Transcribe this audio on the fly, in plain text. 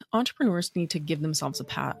entrepreneurs need to give themselves a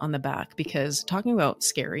pat on the back, because talking about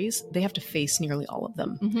scaries, they have to face nearly all of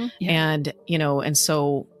them. Mm-hmm. Yeah. And, and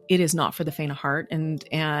so it is not for the faint of heart.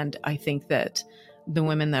 And I think that the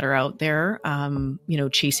women that are out there,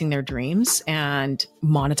 chasing their dreams and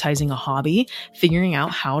monetizing a hobby, figuring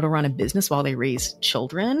out how to run a business while they raise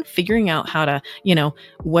children, figuring out how to,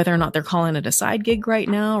 whether or not they're calling it a side gig right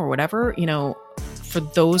now or whatever, for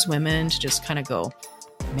those women to just kind of go,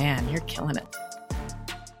 man, you're killing it.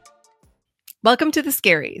 Welcome to The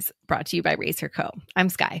Scaries, brought to you by Raise Her Co. I'm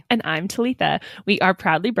Sky. And I'm Talitha. We are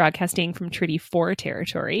proudly broadcasting from Treaty 4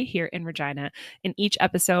 territory here in Regina. In each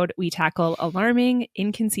episode, we tackle alarming,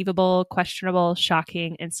 inconceivable, questionable,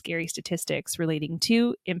 shocking, and scary statistics relating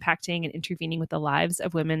to, impacting, and intervening with the lives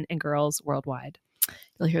of women and girls worldwide.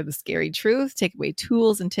 You'll hear the scary truth, take away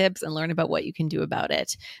tools and tips, and learn about what you can do about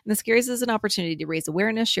it. And The Scaries is an opportunity to raise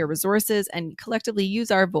awareness, share resources, and collectively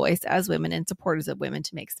use our voice as women and supporters of women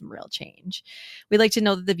to make some real change. We'd like to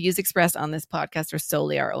know that the views expressed on this podcast are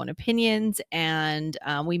solely our own opinions, and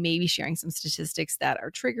we may be sharing some statistics that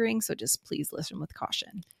are triggering, so just please listen with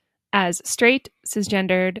caution. As straight,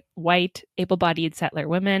 cisgendered, white, able-bodied settler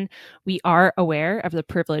women, we are aware of the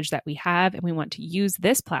privilege that we have, and we want to use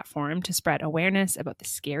this platform to spread awareness about the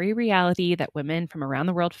scary reality that women from around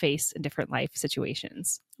the world face in different life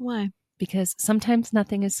situations. Why? Because sometimes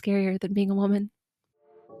nothing is scarier than being a woman.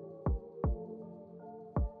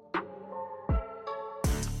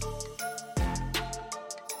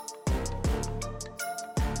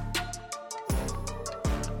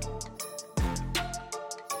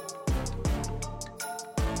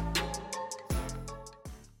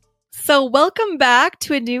 So welcome back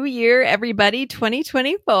to a new year, everybody,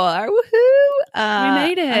 2024. Woohoo! We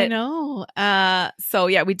made it. I know. So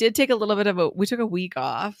yeah, we did take a little bit we took a week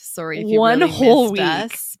off. Sorry if you One really whole missed week.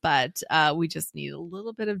 us, but we just need a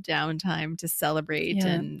little bit of downtime to celebrate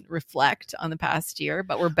and reflect on the past year.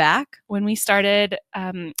 But we're back. When we started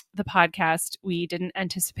the podcast, we didn't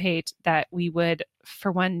anticipate that we would,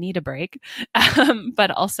 for one, need a break,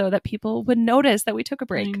 but also that people would notice that we took a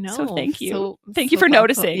break. I know. So thank you. Thank So you for thoughtful.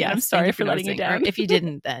 noticing. Yes, I'm thank sorry you for letting you noticing. down. Or if you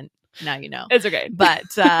didn't, then now you know. It's okay. But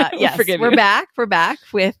yes, forgive we're you. back. We're back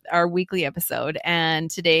with our weekly episode. And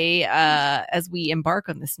today, as we embark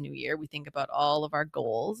on this new year, we think about all of our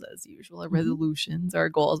goals, as usual, our resolutions, our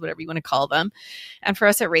goals, whatever you want to call them. And for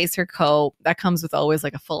us at Raise Her Co., that comes with always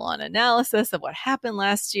like a full-on analysis of what happened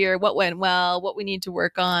last year, what went well, what we need to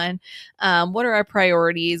work on, what are our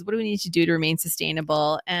priorities, what do we need to do to remain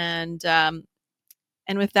sustainable, and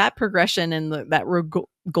with that progression and that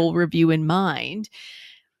goal review in mind,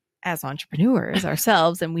 as entrepreneurs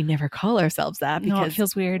ourselves, and we never call ourselves that because it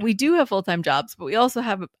feels weird. We do have full-time jobs, but we also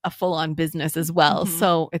have a full-on business as well.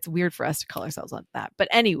 So it's weird for us to call ourselves on that. But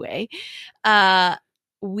anyway,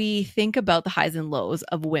 we think about the highs and lows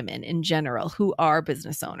of women in general who are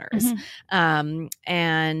business owners,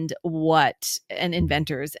 and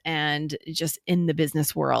inventors, and just in the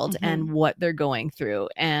business world, and what they're going through,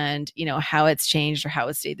 and how it's changed or how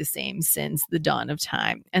it's stayed the same since the dawn of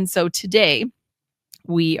time. And so today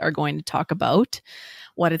we are going to talk about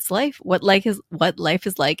what life is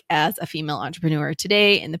like as a female entrepreneur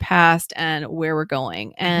today, in the past, and where we're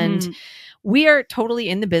going. And we are totally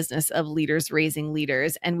in the business of leaders raising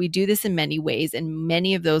leaders, and we do this in many ways, and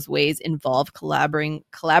many of those ways involve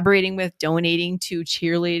collaborating with, donating to,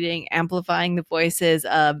 cheerleading, amplifying the voices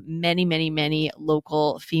of many, many, many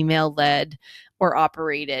local female-led or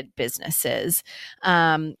operated businesses.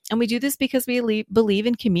 And we do this because we believe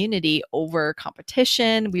in community over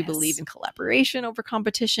competition. We believe in collaboration over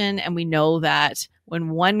competition. And we know that when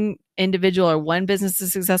one individual or one business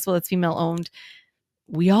is successful that's female owned,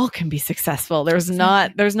 we all can be successful. There's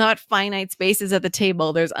not finite spaces at the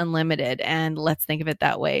table. There's unlimited. And let's think of it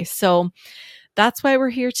that way. So that's why we're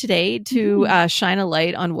here today, to shine a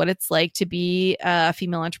light on what it's like to be a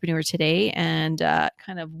female entrepreneur today, and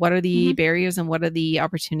kind of what are the barriers and what are the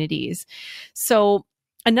opportunities. So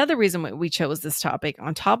another reason we chose this topic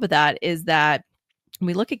on top of that is that when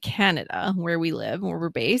we look at Canada, where we live, where we're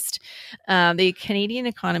based, the Canadian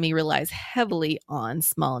economy relies heavily on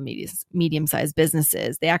small and medium-sized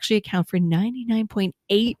businesses. They actually account for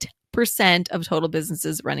 99.8% of total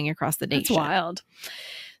businesses running across the nation. That's wild.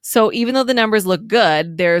 So even though the numbers look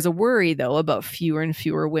good, there's a worry, though, about fewer and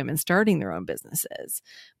fewer women starting their own businesses.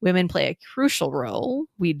 Women play a crucial role.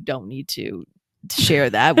 We don't need to share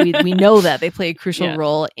that. We know that they play a crucial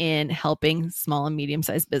role in helping small and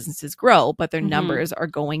medium-sized businesses grow, but their numbers are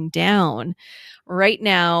going down. Right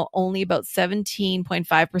now, only about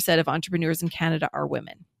 17.5% of entrepreneurs in Canada are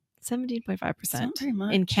women. 17.5% Not very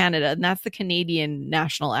much. in Canada. And that's the Canadian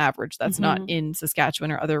national average. That's not in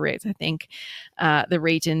Saskatchewan or other rates. I think the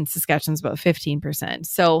rate in Saskatchewan is about 15%.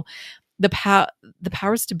 So the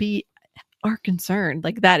powers to be are concerned.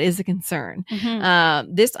 Like, that is a concern.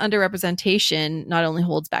 This underrepresentation not only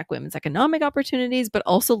holds back women's economic opportunities, but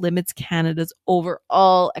also limits Canada's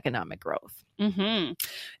overall economic growth. And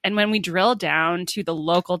when we drill down to the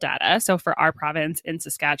local data, so for our province in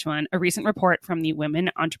Saskatchewan, a recent report from the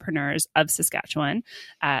Women Entrepreneurs of Saskatchewan,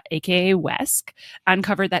 aka WESC,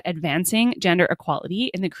 uncovered that advancing gender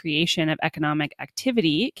equality in the creation of economic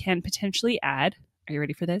activity can potentially add, are you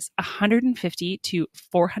ready for this? 150 to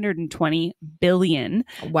 420 billion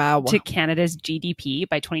to Canada's GDP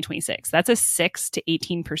by 2026. That's a 6 to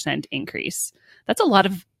 18% increase. That's a lot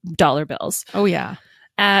of dollar bills. Oh, yeah.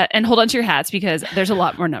 And hold on to your hats, because there's a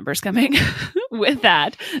lot more numbers coming with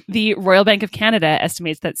that. The Royal Bank of Canada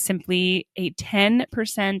estimates that simply a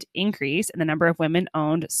 10% increase in the number of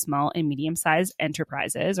women-owned small and medium-sized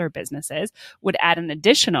enterprises or businesses would add an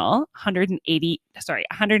additional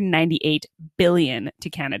 198 billion to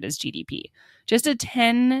Canada's GDP. Just a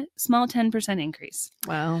small 10% increase.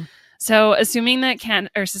 Wow. So assuming that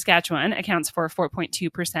Saskatchewan accounts for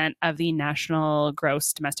 4.2% of the national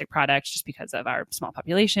gross domestic product, just because of our small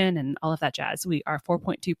population and all of that jazz, we are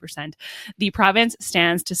 4.2%. The province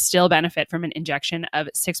stands to still benefit from an injection of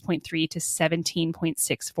 6.3 to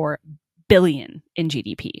 17.64 billion in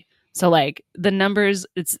GDP. So like the numbers,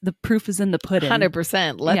 it's the proof is in the pudding.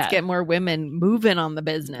 100%. Let's get more women moving on the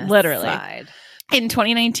business literally side. In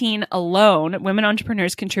 2019 alone, women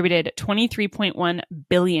entrepreneurs contributed 23.1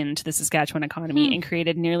 billion to the Saskatchewan economy and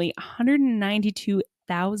created nearly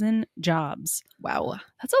 192,000 jobs. Wow.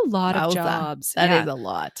 That's a lot of jobs. That is a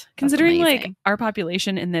lot. Considering like our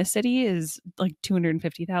population in this city is like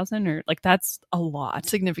 250,000, or like that's a lot.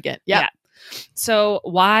 Significant. Yeah. So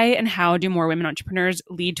why and how do more women entrepreneurs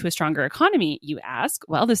lead to a stronger economy, you ask?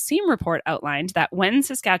 Well, the same report outlined that when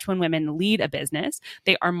Saskatchewan women lead a business,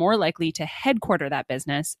 they are more likely to headquarter that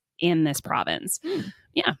business in this province.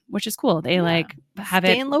 Yeah, which is cool. They like have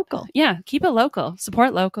Stay in local. Yeah, keep it local.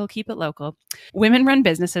 Support local, keep it local. Women-run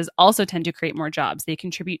businesses also tend to create more jobs. They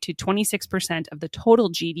contribute to 26% of the total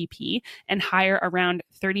GDP and hire around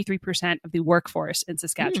 33% of the workforce in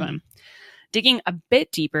Saskatchewan. Digging a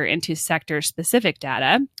bit deeper into sector-specific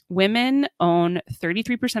data, women own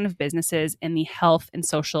 33% of businesses in the health and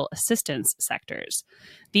social assistance sectors.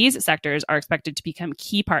 These sectors are expected to become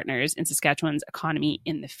key partners in Saskatchewan's economy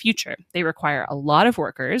in the future. They require a lot of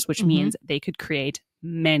workers, which means they could create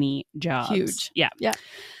many jobs. Huge. Yeah. Yeah.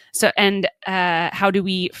 So, and how do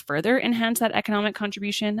we further enhance that economic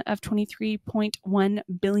contribution of 23.1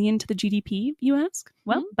 billion to the GDP, you ask?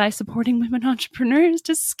 Well, by supporting women entrepreneurs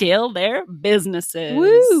to scale their businesses.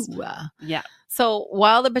 Woo! Yeah. So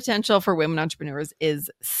while the potential for women entrepreneurs is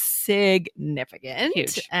significant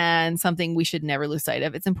and something we should never lose sight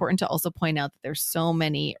of, it's important to also point out that there's so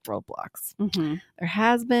many roadblocks. There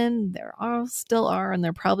has been, there are, still are, and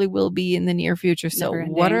there probably will be in the near future. So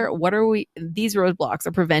what are these roadblocks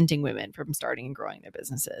are preventing women from starting and growing their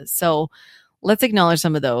businesses. So let's acknowledge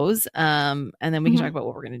some of those, and then we can talk about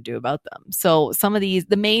what we're going to do about them. So some of these,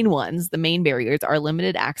 the main barriers are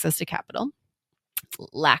limited access to capital,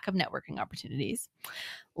 lack of networking opportunities,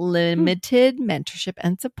 limited mentorship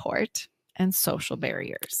and support, and social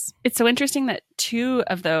barriers. It's so interesting that two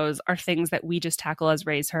of those are things that we just tackle as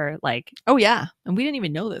Raise Her. Like, oh yeah, and we didn't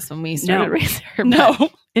even know this when we started Raise Her. No,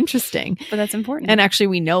 interesting, but that's important. And actually,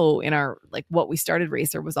 we know in our what we started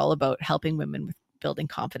Raise Her was all about helping women with building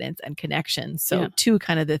confidence and connection. So two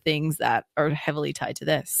kind of the things that are heavily tied to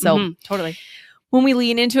this. So totally. When we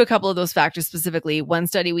lean into a couple of those factors specifically, one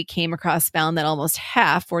study we came across found that almost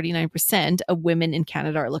half, 49% of women in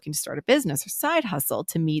Canada are looking to start a business or side hustle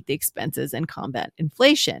to meet the expenses and combat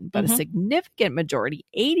inflation. But a significant majority,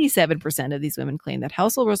 87% of these women claim that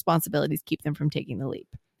household responsibilities keep them from taking the leap.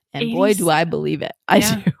 And boy, do I believe it. I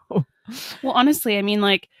do. Well, honestly, I mean,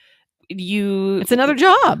 like, it's another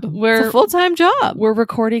job. It's a full-time job. We're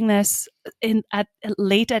recording this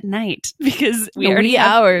late at night because we already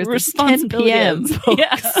hours, have responsibilities. 10 p.m.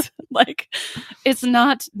 Yeah. Like, it's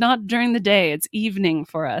not during the day, it's evening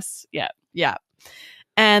for us. Yeah.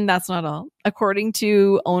 And that's not all. According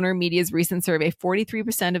to Owner Media's recent survey,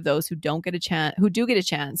 43% of those who do get a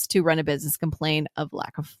chance to run a business complain of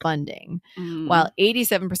lack of funding, while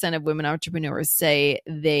 87% of women entrepreneurs say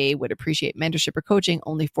they would appreciate mentorship or coaching.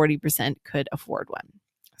 Only 40% could afford one.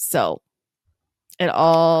 So it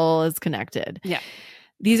all is connected. Yeah.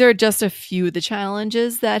 These are just a few of the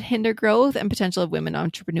challenges that hinder growth and potential of women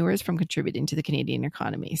entrepreneurs from contributing to the Canadian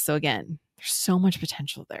economy. So again, There's so much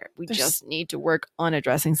potential there. We just need to work on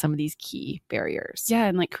addressing some of these key barriers. Yeah,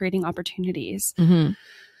 and like creating opportunities. Mm-hmm.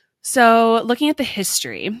 So looking at the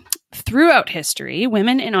history, throughout history,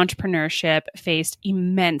 women in entrepreneurship faced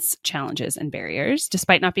immense challenges and barriers.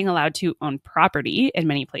 Despite not being allowed to own property in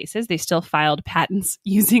many places, they still filed patents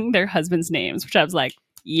using their husbands' names, which I was like,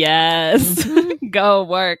 yes, go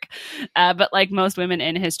work. But like most women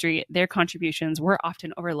in history, their contributions were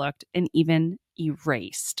often overlooked and even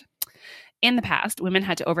erased. In the past, women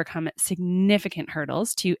had to overcome significant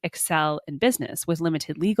hurdles to excel in business with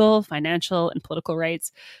limited legal, financial, and political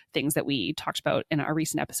rights, things that we talked about in our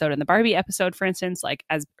recent episode, in the Barbie episode, for instance, like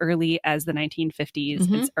as early as the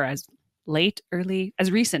 1950s or as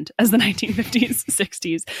recent as the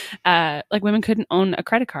 1950s, 60s. Like women couldn't own a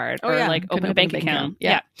credit card or like open a bank account.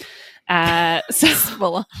 Yeah. So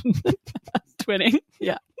twinning.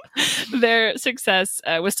 Yeah. Their success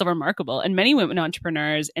was still remarkable, and many women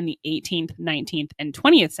entrepreneurs in the 18th, 19th, and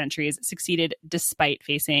 20th centuries succeeded despite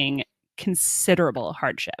facing considerable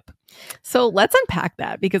hardship. So let's unpack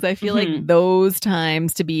that, because I feel like those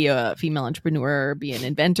times to be a female entrepreneur, be an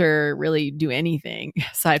inventor, really do anything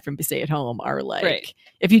aside from stay at home are like,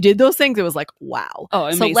 if you did those things, it was like, wow. Oh,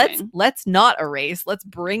 amazing. So let's not erase, let's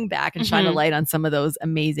bring back and shine a light on some of those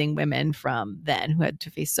amazing women from then who had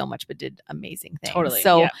to face so much but did amazing things. Totally.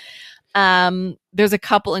 So there's a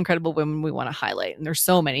couple incredible women we want to highlight, and there's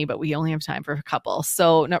so many, but we only have time for a couple.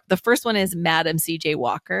 So the first one is Madam C.J.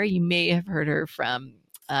 Walker. You may have heard her from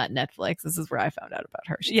Netflix. This is where I found out about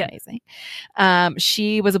her. She's amazing.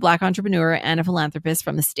 She was a Black entrepreneur and a philanthropist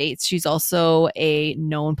from the States. She's also a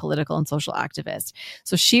known political and social activist.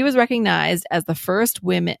 So she was recognized as the first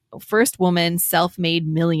woman self-made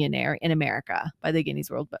millionaire in America by the Guinness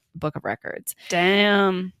World Book of Records.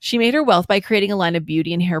 Damn. She made her wealth by creating a line of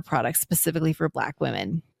beauty and hair products specifically for Black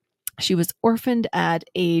women. She was orphaned at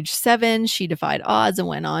age 7. She defied odds and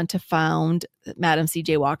went on to found Madam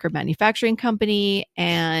C.J. Walker Manufacturing Company.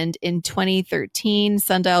 And in 2013,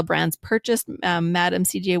 Sundial Brands purchased Madam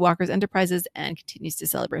C.J. Walker's enterprises and continues to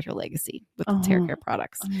celebrate her legacy with its hair care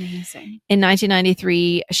products. Amazing. In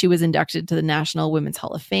 1993, she was inducted to the National Women's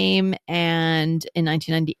Hall of Fame. And in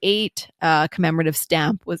 1998, a commemorative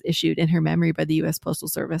stamp was issued in her memory by the U.S. Postal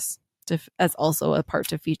Service, as also a part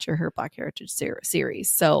to feature her Black Heritage series.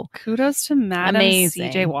 So kudos to Madam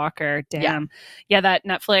C.J. Walker. Damn. Yeah, that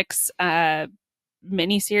Netflix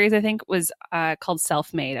miniseries, I think, was called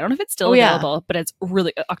Self-Made. I don't know if it's still available, but it's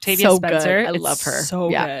really Octavia Spencer. Good. I love her. So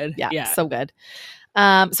good. Yeah, so good.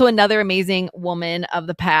 So another amazing woman of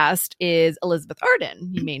the past is Elizabeth Arden.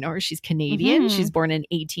 You may know her. She's Canadian. She's born in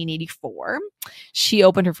 1884. She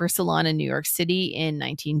opened her first salon in New York City in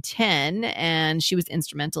 1910, and she was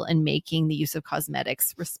instrumental in making the use of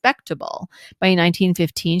cosmetics respectable. By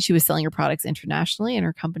 1915, she was selling her products internationally, and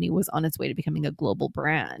her company was on its way to becoming a global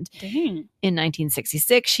brand. Dang. In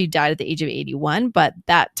 1966, she died at the age of 81, but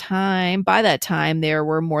by that time, there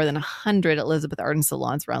were more than 100 Elizabeth Arden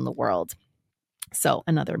salons around the world. So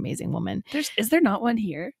another amazing woman. Is there not one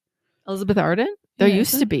here? Elizabeth Arden? There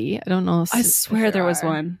used to be. I don't know. I swear there was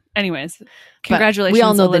one. Anyways, congratulations. But we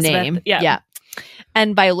all know Elizabeth. the name. Yeah.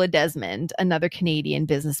 And Viola Desmond, another Canadian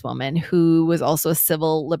businesswoman who was also a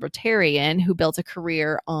civil libertarian who built a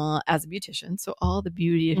career as a beautician. So all the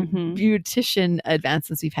beautician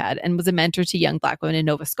advancements we've had, and was a mentor to young Black women in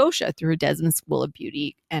Nova Scotia through her Desmond School of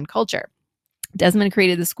Beauty and Culture. Desmond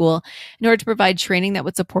created the school in order to provide training that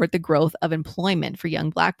would support the growth of employment for young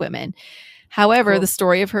Black women. However, the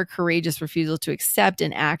story of her courageous refusal to accept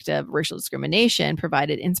an act of racial discrimination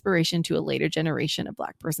provided inspiration to a later generation of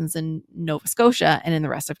Black persons in Nova Scotia and in the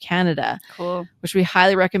rest of Canada, which we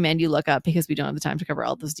highly recommend you look up, because we don't have the time to cover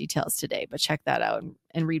all those details today, but check that out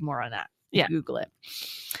and read more on that. Google it.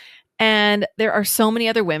 And there are so many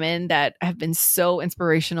other women that have been so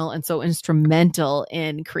inspirational and so instrumental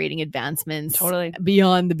in creating advancements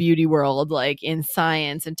beyond the beauty world, like in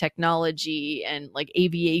science and technology and like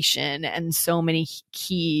aviation, and so many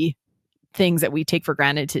key things that we take for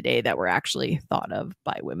granted today that were actually thought of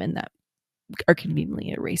by women that are conveniently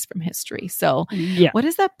erased from history. So what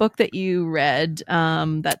is that book that you read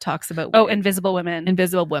that talks about Invisible Women?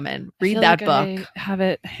 Invisible Women. Read that book. I have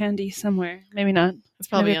it handy somewhere. Maybe not. It's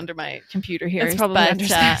probably under my computer here. It's probably under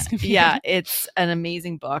Sarah's computer. Yeah, it's an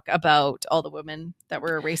amazing book about all the women that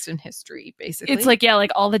were erased in history, basically. It's like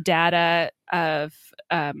all the data of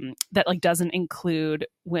that like doesn't include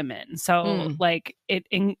women. So like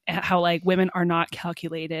how like women are not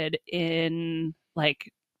calculated in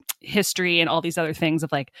like history and all these other things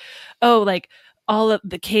of like, oh, like all of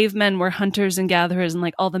the cavemen were hunters and gatherers and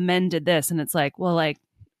like all the men did this, and it's like, well, like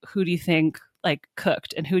who do you think like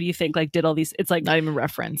cooked and who do you think like did all these? It's like Not even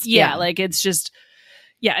referenced. yeah. Like it's just,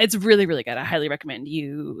 yeah, it's really, really good. I highly recommend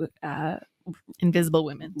you Invisible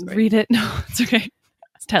Women. read it. No, it's okay.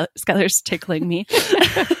 Skylar's tickling me.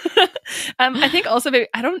 I think also maybe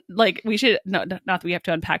I don't like we should not that we have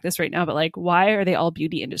to unpack this right now, but like why are they all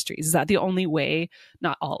beauty industries? Is that the only way?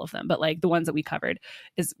 Not all of them, but like the ones that we covered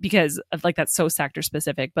is because of like that's so sector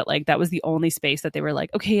specific, but like that was the only space that they were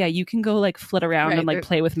like, okay, yeah, you can go like flit around and like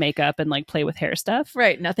play with makeup and like play with hair stuff.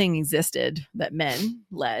 Right. Nothing existed that men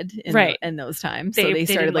led in those times. So they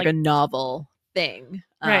started like a novel thing.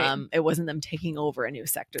 Right. It wasn't them taking over a new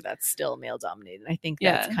sector that's still male dominated. I think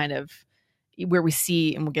that's kind of where we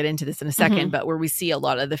see, and we'll get into this in a second, but where we see a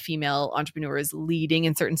lot of the female entrepreneurs leading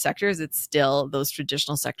in certain sectors, it's still those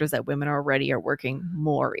traditional sectors that women already are working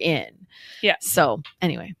more in. Yeah. So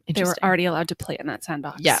anyway, they were already allowed to play in that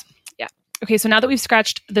sandbox. Yeah. Yeah. Okay. So now that we've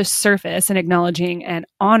scratched the surface and acknowledging and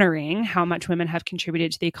honoring how much women have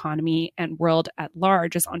contributed to the economy and world at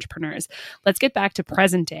large as entrepreneurs, let's get back to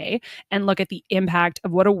present day and look at the impact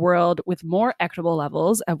of what a world with more equitable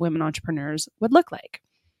levels of women entrepreneurs would look like.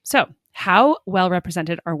 So, how well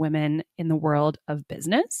represented are women in the world of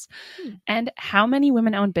business? And how many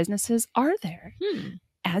women-owned businesses are there?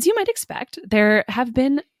 As you might expect, there have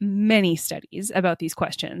been many studies about these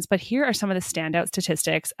questions, but here are some of the standout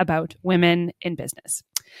statistics about women in business.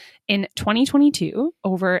 In 2022,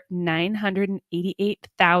 over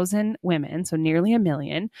 988,000 women, so nearly a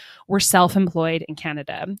million, were self-employed in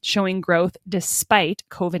Canada, showing growth despite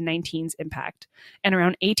COVID-19's impact. And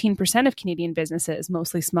around 18% of Canadian businesses,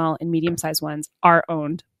 mostly small and medium-sized ones, are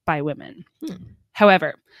owned by women.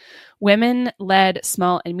 However, women-led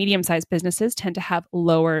small and medium-sized businesses tend to have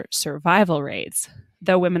lower survival rates,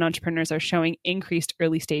 though women entrepreneurs are showing increased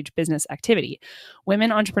early-stage business activity.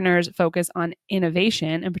 Women entrepreneurs focus on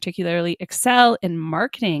innovation and particularly excel in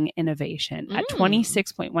marketing innovation at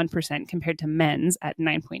 26.1% compared to men's at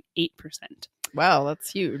 9.8%. Wow,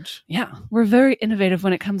 that's huge. Yeah, we're very innovative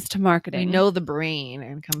when it comes to marketing. We know the brain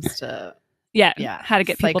when it comes to how to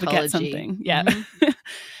get people to get something. Yeah.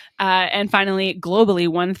 And finally, globally,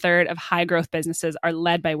 1/3 of high growth businesses are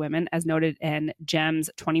led by women, as noted in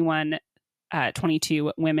GEM's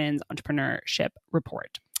 21-22 Women's Entrepreneurship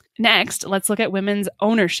Report. Next, let's look at women's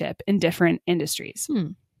ownership in different industries.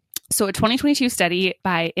 So a 2022 study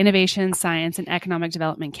by Innovation, Science and Economic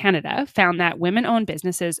Development Canada found that women-owned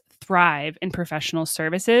businesses thrive in professional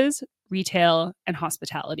services, retail, and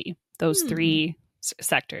hospitality. Those three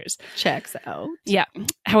sectors. Checks out. Yeah.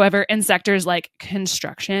 However, in sectors like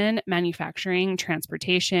construction, manufacturing,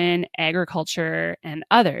 transportation, agriculture, and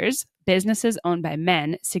others, businesses owned by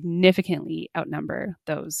men significantly outnumber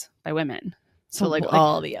those by women. So like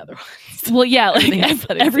all the other ones. Well, yeah, like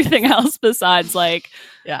everything else besides like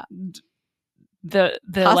the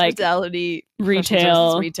hospitality, like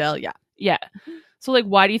retail, yeah. So like,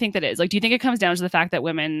 why do you think that is? Like, do you think it comes down to the fact that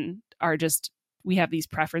women are just, we have these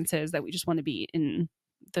preferences that we just want to be in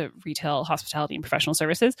the retail, hospitality, and professional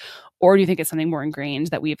services? Or do you think it's something more ingrained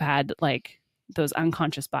that we've had like those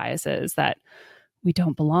unconscious biases that we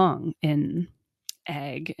don't belong in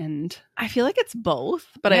ag? And I feel like it's both,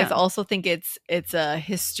 but I also think it's a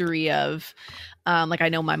history of like I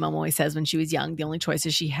know my mom always says when she was young, the only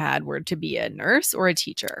choices she had were to be a nurse or a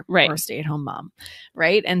teacher, right, or a stay-at-home mom,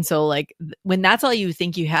 right? And so like when that's all you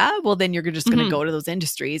think you have, well then you're just going to go to those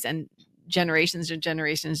industries, and generations and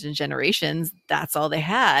generations and generations, that's all they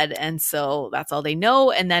had, and so that's all they know.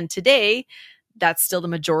 And then today, that's still the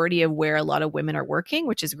majority of where a lot of women are working,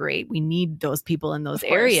 which is great. We need those people in those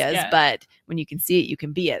areas, but when you can see it, you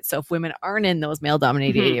can be it. So if women aren't in those male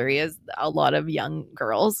dominated areas, a lot of young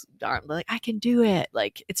girls aren't like, I can do it.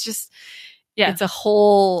 Like, it's just, it's a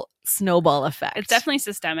whole snowball effect. It's definitely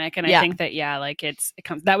systemic. And I think that, like it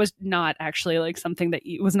comes, that was not actually like something that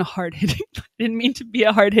it wasn't a hard hitting, I didn't mean to be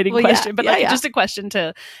a hard hitting question, but just a question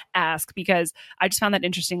to ask, because I just found that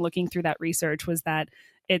interesting looking through that research was that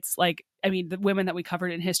it's like, I mean, the women that we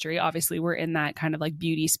covered in history, obviously were in that kind of like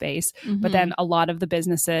beauty space, but then a lot of the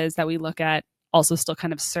businesses that we look at also still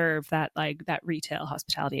kind of serve that, like that retail,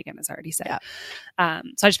 hospitality, again, as I already said. So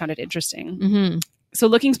I just found it interesting. So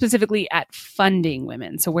looking specifically at funding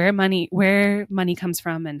women, so where money comes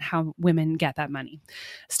from and how women get that money.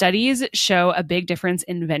 Studies show a big difference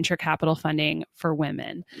in venture capital funding for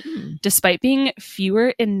women. Despite being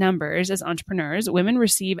fewer in numbers as entrepreneurs, women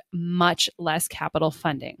receive much less capital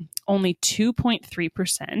funding. Only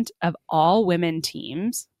 2.3% of all women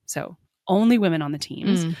teams, so only women on the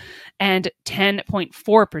teams, and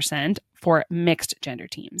 10.4% for mixed gender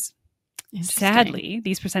teams. Sadly,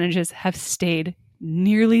 these percentages have stayed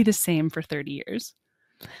nearly the same for 30 years.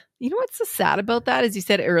 You know what's so sad about that is you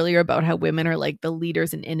said earlier about how women are like the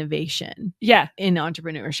leaders in innovation Yeah. in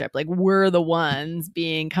entrepreneurship. Like we're the ones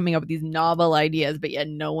coming up with these novel ideas, but yet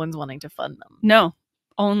no one's wanting to fund them. No,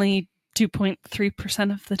 only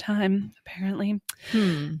 2.3% of the time, apparently.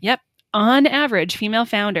 Yep. On average, female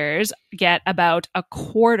founders get about a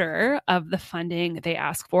quarter of the funding they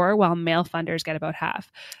ask for, while male funders get about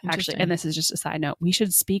half. Actually, and this is just a side note, we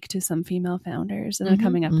should speak to some female founders in a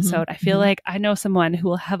coming episode. I feel like I know someone who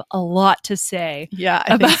will have a lot to say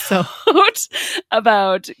I think so.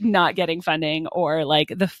 about not getting funding, or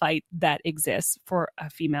like the fight that exists for a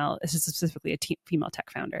female, specifically a female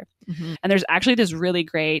tech founder. And there's actually this really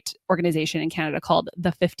great organization in Canada called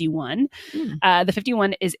The 51. The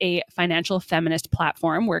 51 is a financial feminist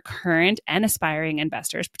platform where current and aspiring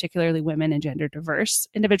investors, particularly women and gender diverse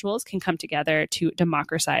individuals, can come together to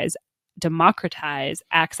democratize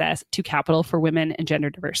access to capital for women and gender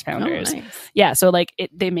diverse founders. Nice. Yeah, so like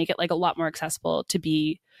they make it like a lot more accessible to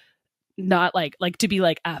be not like to be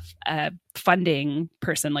like a funding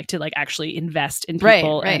person, like to like actually invest in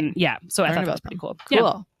people. Right. And yeah, so I thought that was pretty cool.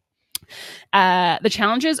 Cool. The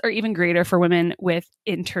challenges are even greater for women with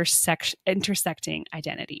intersecting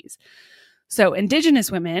identities. So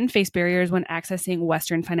Indigenous women face barriers when accessing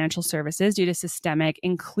Western financial services due to systemic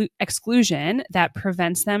exclusion that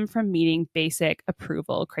prevents them from meeting basic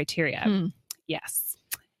approval criteria. Yes.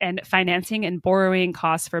 And financing and borrowing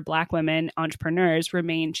costs for Black women entrepreneurs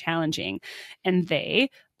remain challenging. And they,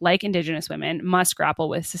 like Indigenous women, must grapple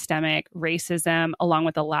with systemic racism, along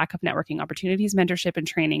with a lack of networking opportunities, mentorship, and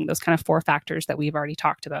training, those kind of 4 factors that we've already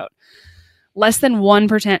talked about. Less than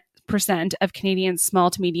 1% of Canadian small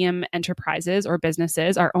to medium enterprises or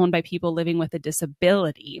businesses are owned by people living with a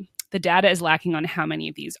disability. The data is lacking on how many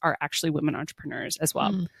of these are actually women entrepreneurs as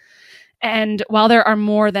well. And while there are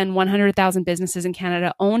more than 100,000 businesses in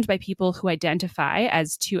Canada owned by people who identify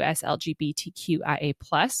as 2S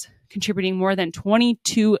LGBTQIA+, contributing more than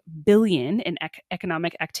 $22 billion in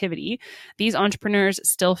economic activity, these entrepreneurs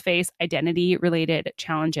still face identity-related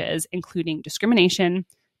challenges, including discrimination,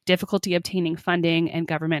 difficulty obtaining funding and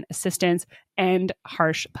government assistance, and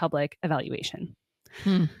harsh public evaluation.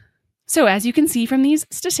 So as you can see from these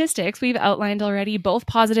statistics we've outlined already, both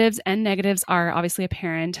positives and negatives are obviously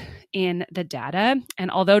apparent in the data.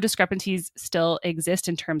 And although discrepancies still exist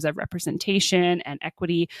in terms of representation and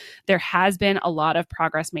equity, there has been a lot of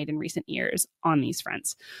progress made in recent years on these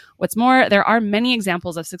fronts. What's more, there are many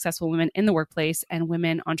examples of successful women in the workplace and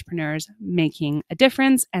women entrepreneurs making a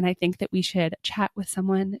difference. And I think that we should chat with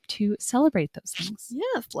someone to celebrate those things.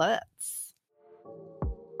 Yes, let's.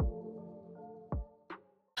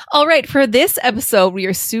 All right, for this episode, we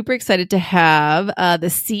are super excited to have the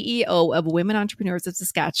CEO of Women Entrepreneurs of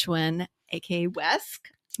Saskatchewan, aka WESC,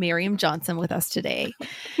 Miriam Johnson, with us today.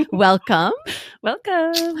 Welcome.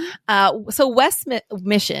 Welcome. So WESC's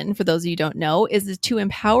mission, for those of you who don't know, is to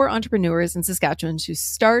empower entrepreneurs in Saskatchewan to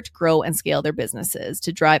start, grow, and scale their businesses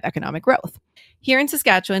to drive economic growth. Here in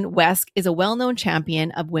Saskatchewan, WESC is a well-known champion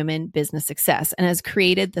of women business success and has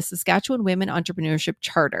created the Saskatchewan Women Entrepreneurship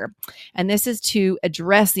Charter. And this is to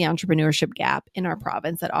address the entrepreneurship gap in our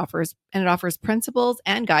province that offers principles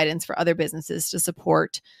and guidance for other businesses to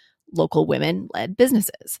support local women-led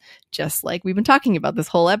businesses, just like we've been talking about this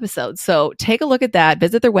whole episode. So take a look at that,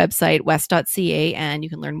 visit their website, wesc.ca, and you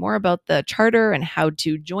can learn more about the charter and how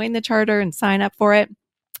to join the charter and sign up for it.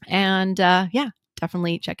 And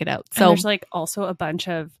definitely check it out. So and there's like also a bunch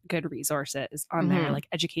of good resources on there, like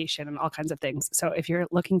education and all kinds of things. So if you're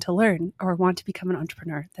looking to learn or want to become an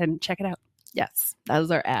entrepreneur, then check it out. Yes, that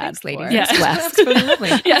was our ad. Thanks, ladies. Yeah. That's really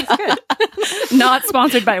lovely. Yeah. That's good. Not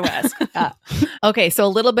sponsored by WESC. Okay, so a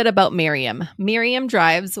little bit about Miriam. Miriam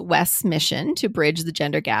drives WESC's mission to bridge the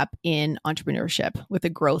gender gap in entrepreneurship with a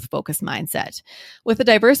growth-focused mindset. With a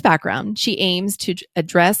diverse background, she aims to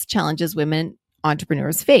address challenges women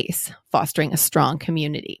entrepreneurs face, fostering a strong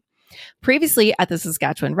community. Previously at the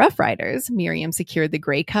Saskatchewan Roughriders, Miriam secured the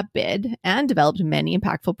Grey Cup bid and developed many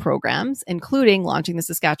impactful programs, including launching the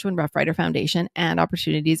Saskatchewan Roughrider Foundation and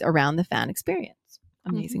opportunities around the fan experience.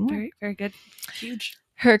 Amazing work. Very, very good. Huge.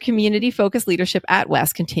 Her community-focused leadership at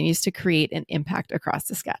WESC continues to create an impact across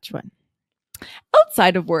Saskatchewan.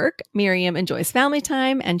 Outside of work, Miriam enjoys family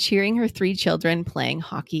time and cheering her 3 children playing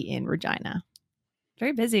hockey in Regina.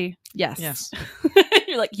 Very busy. Yes.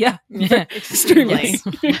 You're like, yeah, Extremely.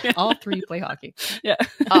 Yes. All 3 play hockey. Yeah.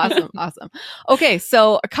 Awesome. Okay,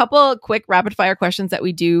 so a couple quick rapid fire questions that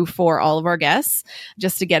we do for all of our guests,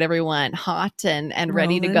 just to get everyone hot and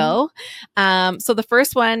ready to go. So the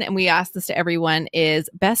first one, and we ask this to everyone, is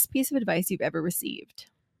best piece of advice you've ever received.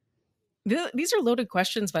 These are loaded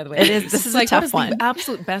questions, by the way. It is. This is like a tough what is one. the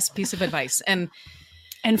absolute best piece of advice? And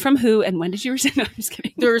And from who and when did you resign? No, I'm just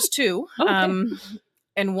kidding. There's two. Okay.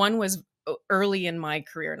 And one was early in my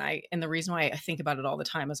career. And the reason why I think about it all the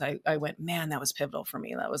time is I went, man, that was pivotal for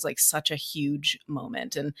me. That was like such a huge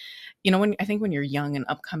moment. And, when you're young and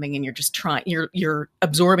upcoming and you're just trying, you're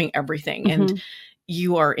absorbing everything and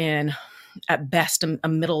you are in, at best, a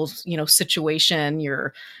middle, situation.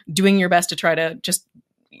 You're doing your best to try to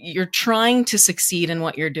you're trying to succeed in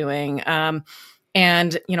what you're doing.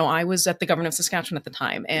 And, I was at the government of Saskatchewan at the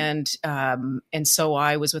time. And so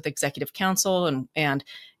I was with executive council and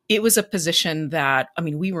it was a position that,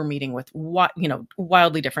 we were meeting with,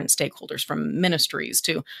 wildly different stakeholders, from ministries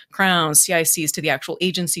to crowns, CICs, to the actual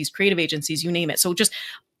agencies, creative agencies, you name it. So just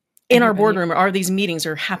in our boardroom, these meetings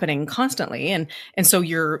are happening constantly. And so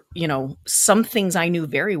some things I knew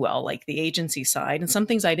very well, like the agency side, and some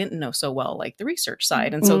things I didn't know so well, like the research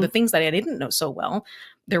side. And so the things that I didn't know so well,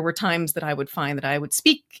 there were times that I would find that I would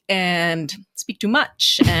speak too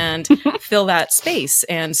much and fill that space.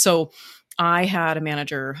 And so I had a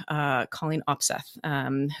manager, Colleen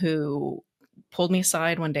Opseth, who pulled me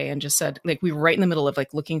aside one day and just said, like, we were right in the middle of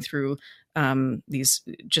like looking through these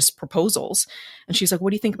just proposals. And she's like,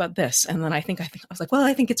 what do you think about this? And then I was like, well,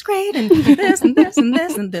 I think it's great. And this and this and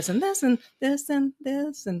this and this and this and this and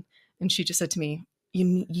this. And she just said to me,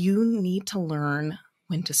 you need to learn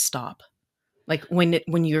when to stop. Like when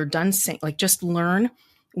you're done saying, like, just learn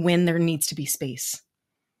when there needs to be space.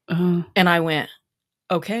 And I went,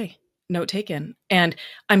 okay. Note taken. And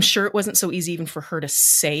I'm sure it wasn't so easy even for her to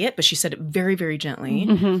say it, but she said it very, very gently.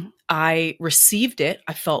 Mm-hmm. I received it.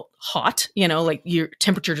 I felt hot, like your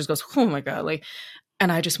temperature just goes, oh my God. Like,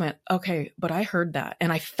 and I just went, okay, but I heard that.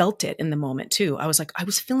 And I felt it in the moment too. I was like, I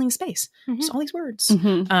was filling space. Just all these words.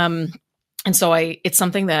 And so it's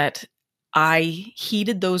something that I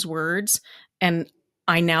heeded those words, and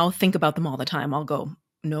I now think about them all the time. I'll go,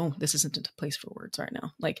 no, this isn't a place for words right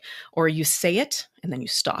now. Like, or you say it and then you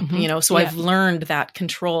stop, so I've learned that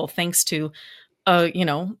control thanks to,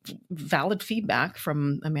 valid feedback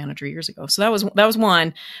from a manager years ago. So that was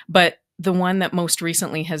one, but the one that most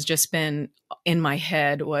recently has just been in my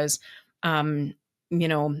head was, I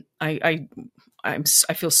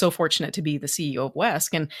feel so fortunate to be the CEO of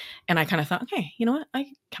WESC, and I kind of thought, okay, you know what? I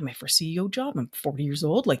got my first CEO job. I'm 40 years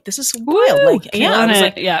old. Like, this is wild. Like, yeah, I was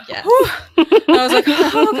like, yeah. I was like,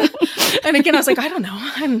 oh. And again, I was like, I don't know.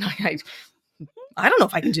 I don't know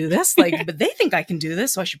if I can do this. Like, but they think I can do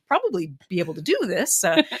this, so I should probably be able to do this.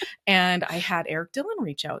 And I had Eric Dillon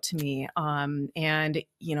reach out to me, and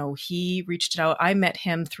he reached out. I met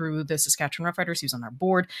him through the Saskatchewan Rough Riders. He was on our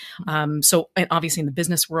board. So, and obviously in the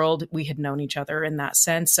business world, we had known each other in that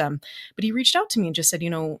sense. But he reached out to me and just said,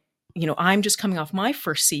 I'm just coming off my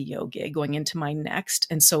first CEO gig, going into my next.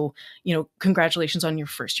 And so, congratulations on your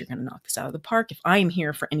first. You're going to knock this out of the park. If I'm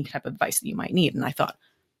here for any type of advice that you might need. And I thought,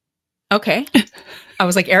 okay. I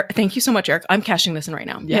was like, Eric, thank you so much, Eric. I'm cashing this in right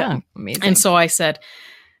now. Yeah. Amazing. And so I said,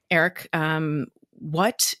 Eric,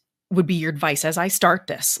 what would be your advice as I start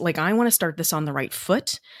this? Like, I want to start this on the right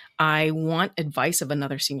foot. I want advice of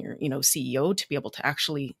another senior, CEO to be able to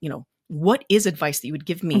actually, what is advice that you would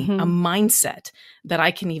give me, a mindset that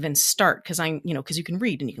I can even start? Because because you can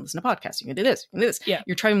read and you can listen to podcasts, you can do this, you can do this. Yeah.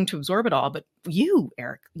 You're trying to absorb it all, but you,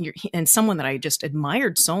 Eric, and someone that I just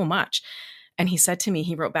admired so much. And he said to me,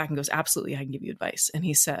 he wrote back and goes, absolutely, I can give you advice. And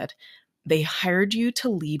he said, they hired you to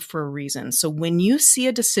lead for a reason. So when you see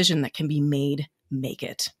a decision that can be made, make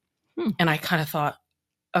it. And I kind of thought,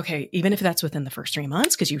 okay, even if that's within the first 3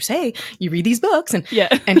 months, because you say you read these books. And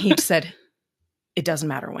he said, it doesn't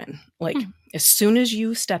matter when. Like, as soon as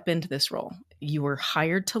you step into this role, you were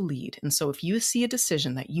hired to lead. And so if you see a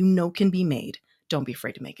decision that can be made, don't be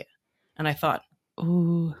afraid to make it. And I thought,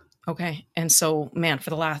 ooh. Okay. And so, man,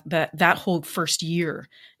 for the that whole first year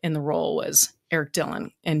in the role was Eric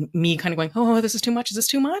Dillon and me kind of going, oh, this is too much. Is this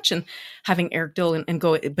too much? And having Eric Dillon and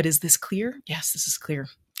go, but is this clear? Yes, this is clear.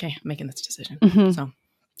 Okay. I'm making this decision. So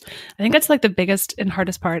I think that's like the biggest and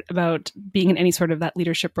hardest part about being in any sort of that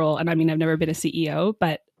leadership role. And I mean, I've never been a CEO,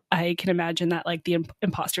 but I can imagine that, like, the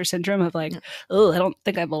imposter syndrome of like, oh, I don't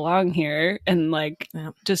think I belong here. And like,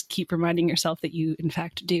 just keep reminding yourself that you in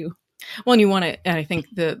fact do. Well, and you want to, and I think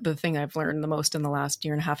the thing I've learned the most in the last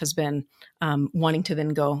year and a half has been wanting to then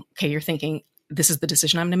go, okay, you're thinking, this is the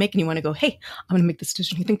decision I'm going to make. And you want to go, hey, I'm going to make this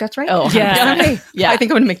decision. You think that's right? Oh, yeah. Hey, I think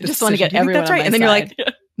I'm going to make this decision. Want to get everyone that's right. And then side. You're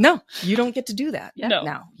like, no, you don't get to do that. Yeah. No.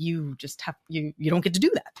 Now you just have, you don't get to do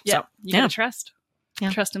that. Yeah. So, you gotta trust. Yeah.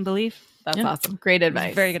 Trust and believe. That's awesome. Great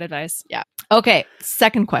advice. Very good advice. Yeah. Okay.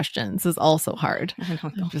 Second question. This is also hard.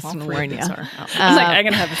 I'm just going to warn you. I'm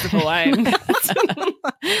going to have a sip of wine.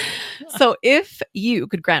 So if you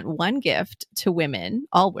could grant one gift to women,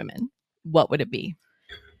 all women, what would it be?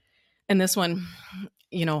 And this one,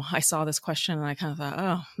 I saw this question and I kind of thought,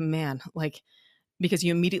 oh man, like, because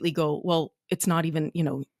you immediately go, well, it's not even,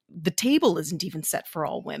 the table isn't even set for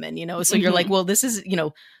all women, so you're like, well, this is,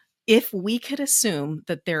 if we could assume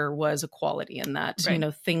that there was equality in that,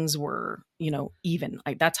 Right. things were, even,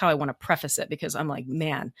 that's how I want to preface it, because I'm like,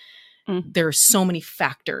 man, there are so many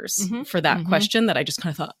factors for that question that I just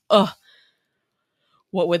kind of thought, oh,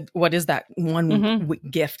 what is that one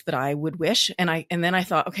gift that I would wish? And then I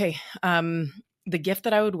thought, okay, the gift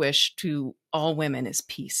that I would wish to all women is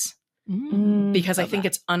peace, because I think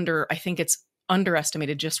it's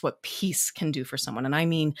underestimated just what peace can do for someone. And I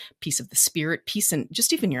mean, peace of the spirit, peace in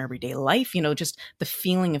just even your everyday life, just the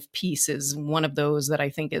feeling of peace is one of those that I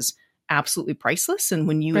think is absolutely priceless. And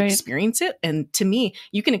when you experience it, and to me,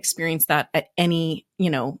 you can experience that at any,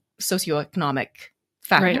 socioeconomic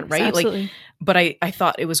factor, right? Absolutely. Like, but I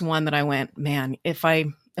thought it was one that I went, man, if I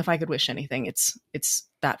could wish anything, it's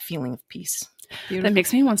that feeling of peace. Beautiful. That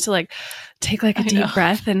makes me want to like take like a deep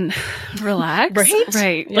breath and relax.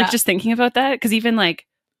 Right. Yeah. Like just thinking about that. Cause even like,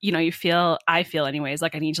 I feel anyways,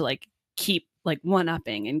 like I need to like keep like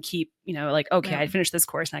one-upping and keep, like, okay, I finished this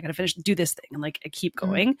course and I got to do this thing. And like, I keep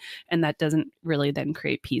going. And that doesn't really then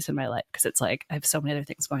create peace in my life. Cause it's like, I have so many other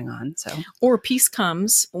things going on. So, or peace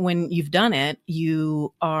comes when you've done it,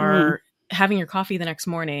 you are having your coffee the next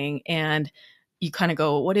morning and you kind of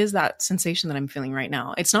go, what is that sensation that I'm feeling right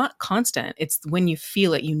now? It's not constant. It's when you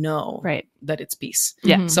feel it, that it's peace.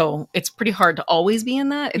 Yeah. So it's pretty hard to always be in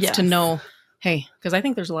that. It's to know, hey, because I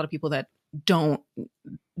think there's a lot of people that don't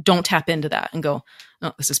tap into that and go,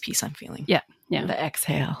 no, this is peace I'm feeling. Yeah. Yeah. The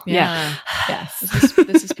exhale. Yeah. Yes.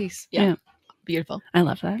 This is peace. Yeah. Beautiful. I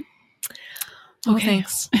love that. Okay.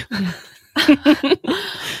 Thanks.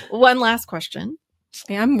 One last question.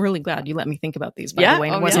 Yeah, I'm really glad you let me think about these, by the way.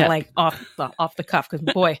 And it wasn't like off the cuff,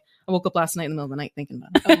 because boy, I woke up last night in the middle of the night thinking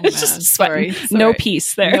about it. Oh, it's just sorry. No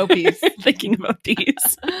peace there. No peace. Thinking about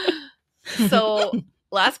peace. So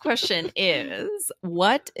last question is,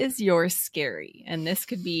 what is your scary? And this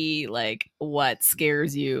could be like what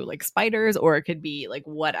scares you, like spiders, or it could be like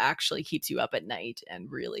what actually keeps you up at night and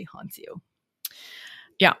really haunts you.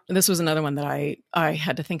 Yeah, this was another one that I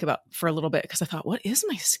had to think about for a little bit, because I thought, what is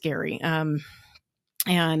my scary?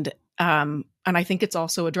 And I think it's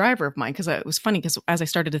also a driver of mine, because it was funny, because as I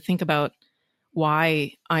started to think about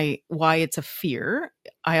why it's a fear,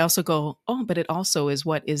 I also go, oh, but it also is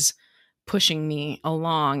what is pushing me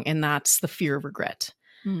along, and that's the fear of regret.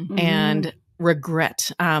 And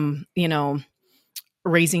regret,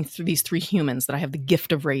 raising through these three humans that I have the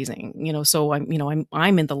gift of raising, so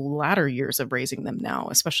I'm in the latter years of raising them now,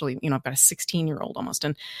 especially, I've got a 16-year-old almost.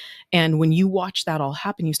 And when you watch that all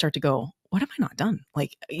happen, you start to go, what have I not done?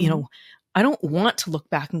 Like, I don't want to look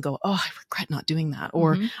back and go, oh, I regret not doing that.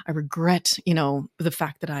 Or I regret, the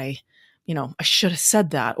fact that I should have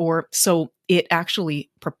said that. Or so it actually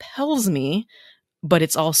propels me, but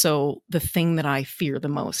it's also the thing that I fear the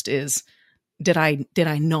most is, did I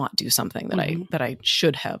not do something that I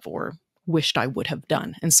should have or wished I would have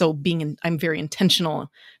done? And so I'm very intentional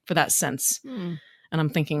for that sense. And I'm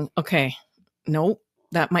thinking, okay, no,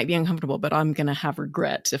 that might be uncomfortable, but I'm going to have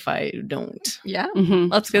regret if I don't. Yeah.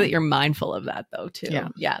 Well, it's good that you're mindful of that though, too.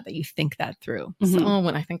 Yeah. That you think that through. So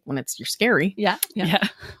when you're scary. Yeah.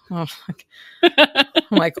 Well, I'm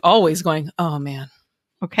like always going, oh man.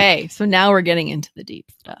 Okay. So now we're getting into the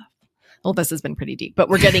deep stuff. Well, this has been pretty deep, but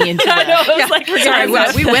we're getting into I know, it was like,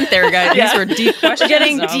 we went there, guys. These were deep questions. We're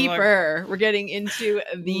getting deeper. We're getting into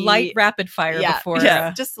the light rapid fire before.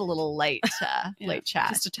 Just a little light chat.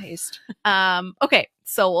 Just a taste. Okay.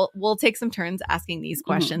 So we'll take some turns asking these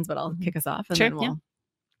questions, but I'll kick us off and then we'll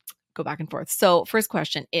go back and forth. So first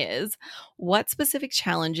question is, what specific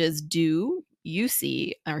challenges do you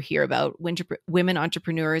see or hear about women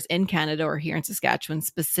entrepreneurs in Canada or here in Saskatchewan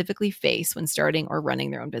specifically face when starting or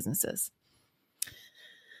running their own businesses?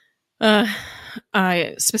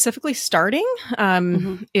 I specifically starting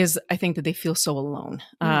is, I think that they feel so alone.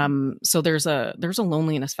 So there's a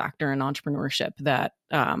loneliness factor in entrepreneurship that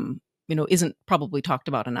isn't probably talked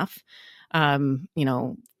about enough.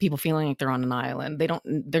 People feeling like they're on an island.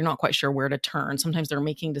 They're not quite sure where to turn. Sometimes they're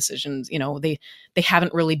making decisions, they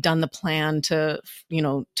haven't really done the plan to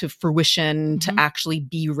fruition, to actually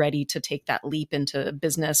be ready to take that leap into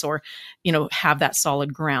business or, have that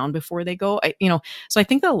solid ground before they go. So I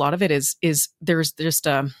think that a lot of it is there's just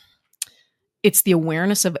it's the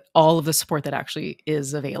awareness of all of the support that actually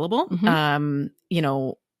is available.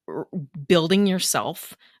 Building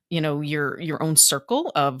yourself, your own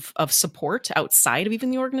circle of support outside of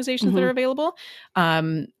even the organizations that are available.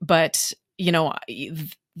 But,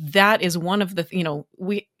 that is one of the,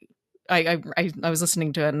 I was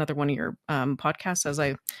listening to another one of your podcasts as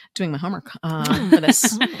I doing my homework for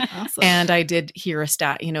this, Awesome. and I did hear a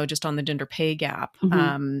stat, just on the gender pay gap.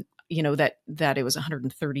 That it was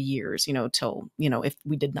 130 years, till, if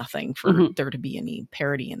we did nothing for there to be any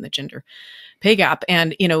parity in the gender pay gap.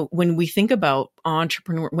 And, when we think about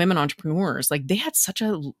women entrepreneurs, like they had such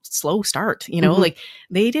a slow start, like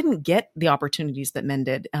they didn't get the opportunities that men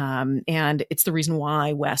did. And it's the reason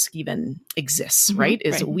why WESC even exists, right?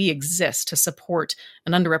 Is we exist to support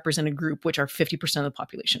an underrepresented group, which are 50% of the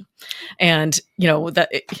population. And,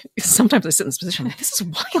 sometimes I sit in this position, like, this is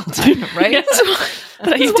wild, right? Yeah.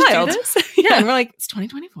 But it's wild. Yeah. And we're like, it's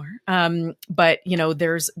 2024. But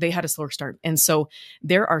they had a slower start. And so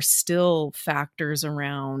there are still factors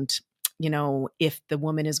around, if the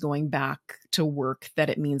woman is going back to work, that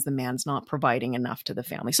it means the man's not providing enough to the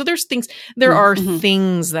family. So there are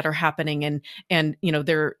things that are happening, and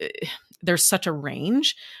there's such a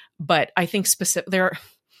range, but I think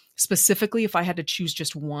specifically, if I had to choose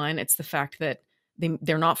just one, it's the fact that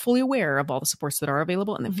they're not fully aware of all the supports that are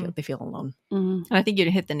available, and they feel alone. And I think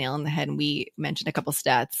you hit the nail on the head. And we mentioned a couple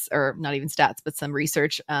stats, or not even stats, but some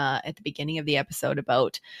research at the beginning of the episode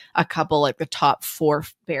about a couple, like the top 4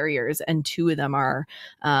 barriers, and 2 of them are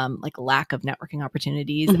like lack of networking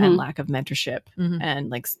opportunities and lack of mentorship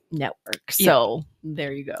and like network. So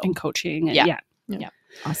there you go. And coaching. And yeah.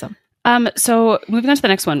 Awesome. So moving on to the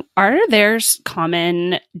next one, are there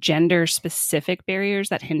common gender specific barriers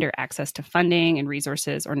that hinder access to funding and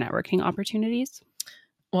resources or networking opportunities?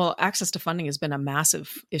 Well, access to funding has been a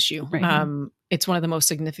massive issue. Right. It's one of the most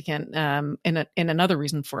significant, and another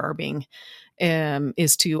reason for our being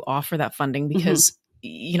is to offer that funding, because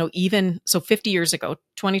even so 50 years ago,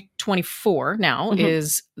 2024 now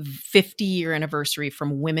is 50-year anniversary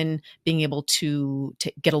from women being able to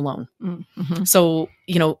get a loan. So,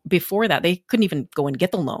 before that, they couldn't even go and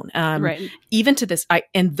get the loan. Right. Even to this,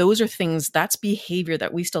 and those are things, that's behavior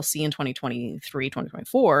that we still see in 2023,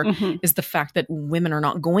 2024, is the fact that women are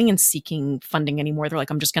not going and seeking funding anymore. They're like,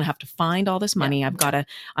 I'm just going to have to find all this money. I'm going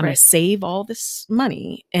to save all this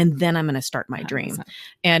money, and then I'm going to start my 100%. dream.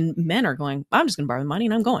 And men are going, I'm just going to borrow the money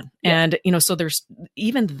and I'm going. And, so there's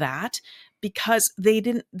even that, because they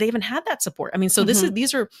haven't had that support. I mean, so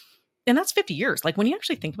these are, and that's 50 years. Like when you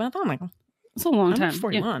actually think about that, I'm like, it's a long time. I'm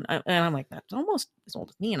 41. And I'm like, that's almost as old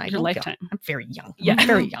as me. And I Your don't lifetime. I'm very young. Yeah. I'm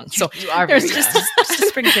very young. So You are There's very just young. a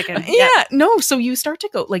spring chicken. no. So you start to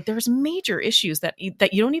go, like, there's major issues that you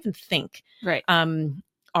don't even think Right.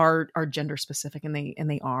 are gender specific, and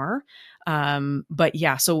they are. But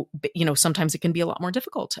yeah, so, sometimes it can be a lot more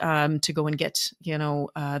difficult to go and get,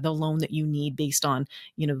 the loan that you need based on,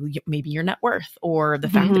 maybe your net worth, or the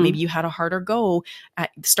fact that maybe you had a harder go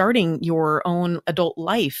at starting your own adult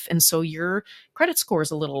life. And so your credit score is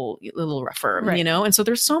a little rougher, Right. and so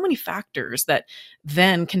there's so many factors that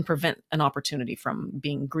then can prevent an opportunity from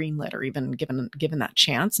being greenlit or even given that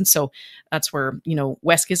chance. And so that's where,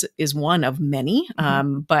 WESC is one of many,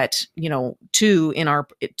 but,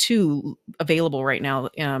 two available right now,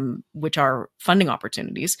 which are funding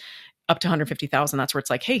opportunities up to 150,000. That's where it's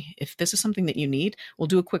like, hey, if this is something that you need, we'll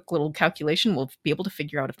do a quick little calculation. We'll be able to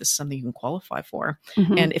figure out if this is something you can qualify for.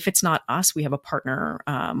 And if it's not us, we have a partner,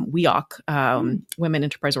 WEOC, Women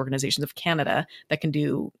Enterprise Organizations of Canada, that can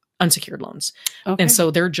do unsecured loans. Okay. And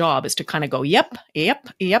so their job is to kind of go, yep.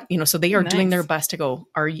 So they are doing Nice. their best to go,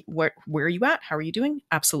 where are you at? How are you doing?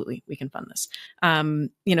 Absolutely. We can fund this.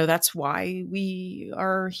 That's why we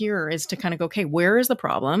are here, is to kind of go, okay, where is the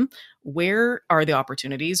problem? Where are the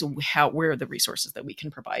opportunities? Where are the resources that we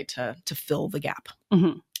can provide to fill the gap?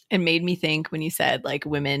 It made me think when you said like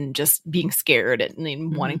women just being scared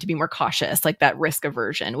and wanting to be more cautious, like that risk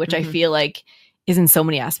aversion, which I feel like is in so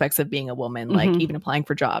many aspects of being a woman, like even applying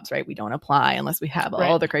for jobs, right? We don't apply unless we have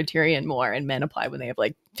all the criteria and more, and men apply when they have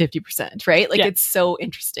like 50%, right? Like it's so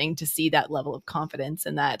interesting to see that level of confidence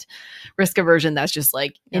and that risk aversion that's just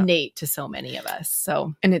like innate to so many of us.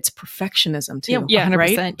 So, and it's perfectionism too. Yeah, 100%,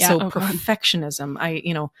 right? yeah. So Oh, God. perfectionism,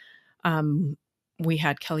 we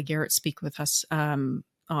had Kelly Garrett speak with us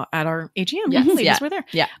at our AGM. Yes, Ladies yeah, were there.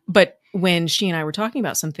 yeah. But when she and I were talking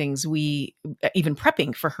about some things, we even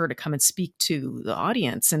prepping for her to come and speak to the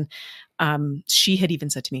audience, and she had even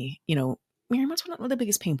said to me, Miriam, what's one of the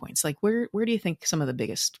biggest pain points? Like, where do you think some of the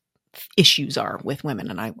biggest issues are with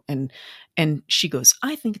women? And she goes,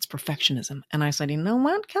 I think it's perfectionism. And I said, you know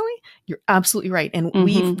what, Kelly, you're absolutely right. And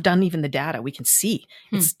we've done even the data. We can see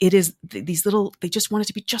it is these little, they just want it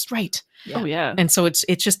to be just right. Yeah. Oh yeah. And so it's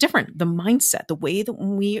just different. The mindset, the way that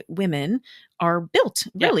we women are built,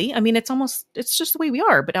 really. I mean, it's just the way we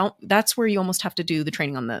are. But that's where you almost have to do the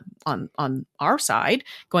training on our side,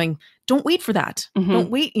 going, don't wait for that. Mhm. Don't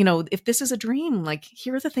wait. You know, if this is a dream, like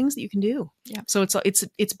here are the things that you can do. Yeah. So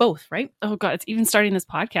it's both, right? Oh God, it's even starting this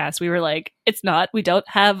podcast. We were like, it's not, we don't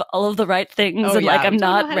have all of the right things. Oh, and like, yeah. I'm We don't know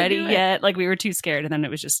not how to ready do it. yet. Like we were too scared. And then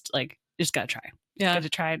it was just like, you just got to try. Yeah. Got to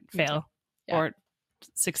try and fail Yeah. or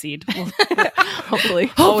succeed.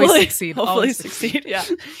 Hopefully. Always succeed. Hopefully Always succeed. Yeah.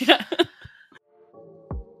 Yeah.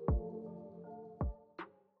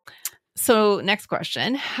 So next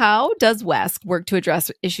question, how does WESC work to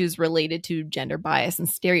address issues related to gender bias and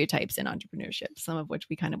stereotypes in entrepreneurship? Some of which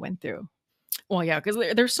we kind of went through. Well, yeah, because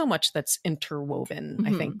there's so much that's interwoven,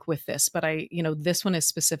 I Mhm. think, with this. But this one is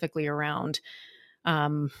specifically around,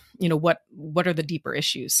 what are the deeper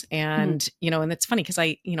issues? And, and it's funny because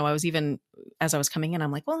I was even, as I was coming in,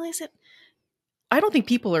 I'm like, well, I don't think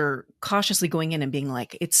people are cautiously going in and being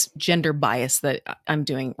like, it's gender bias that I'm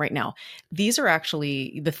doing right now. These are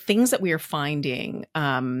actually the things that we are finding,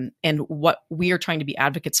 and what we are trying to be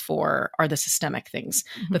advocates for are the systemic things,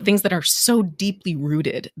 the things that are so deeply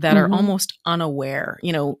rooted that are almost unaware.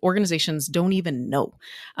 Organizations don't even know.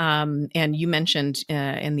 And you mentioned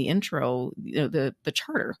in the intro, the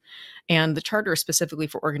charter, and the charter is specifically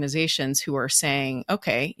for organizations who are saying,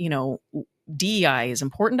 okay, DEI is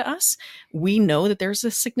important to us. We know that there's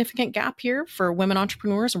a significant gap here for women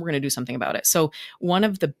entrepreneurs, and we're going to do something about it. So one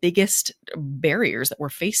of the biggest barriers that we're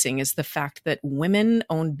facing is the fact that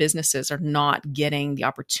women-owned businesses are not getting the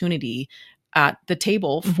opportunity at the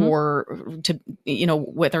table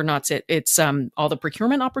whether or not it's all the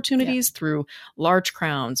procurement opportunities through large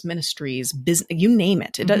crowns, ministries, business, you name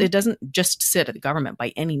it. It doesn't just sit at the government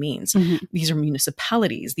by any means. These are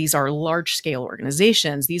municipalities. These are large scale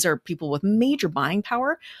organizations. These are people with major buying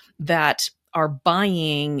power that are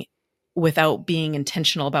buying without being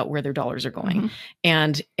intentional about where their dollars are going.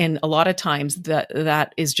 And a lot of times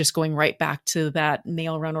that is just going right back to that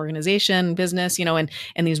male run organization business, and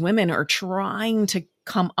these women are trying to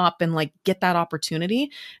come up and like get that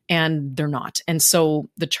opportunity, and they're not. And so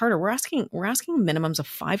the charter, we're asking minimums of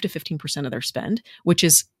 5 to 15% of their spend, which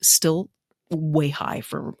is still way high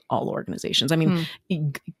for all organizations. I mean,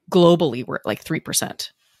 globally, we're at like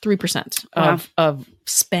 3%. 3% of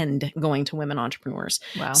spend going to women entrepreneurs.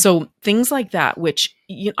 Wow. So things like that, which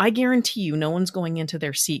I guarantee you, no one's going into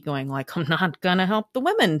their seat going like, I'm not going to help the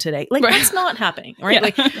women today. Like that's not happening,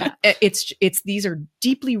 right? It's these are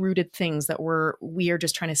deeply rooted things that we are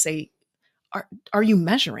just trying to say, are you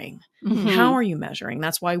measuring? How are you measuring?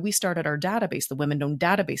 That's why we started our database, the Women Owned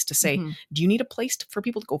database, to say, do you need a place for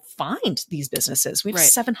people to go find these businesses? We have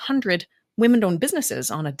 700 women-owned businesses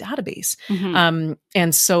on a database.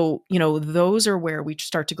 And so, those are where we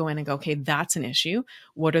start to go in and go, okay, that's an issue.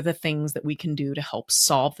 What are the things that we can do to help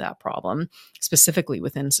solve that problem, specifically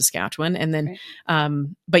within Saskatchewan? And then,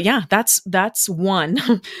 but yeah, that's one,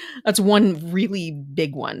 that's one really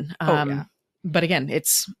big one. But again, it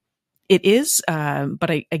is, but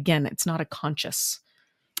it's not a conscious.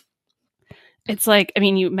 It's like, I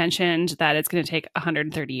mean, you mentioned that it's going to take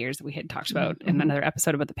 130 years that we had talked about in another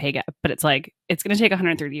episode about the pay gap, but it's like, it's going to take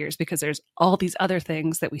 130 years because there's all these other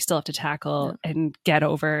things that we still have to tackle and get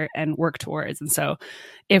over and work towards. And so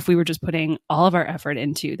if we were just putting all of our effort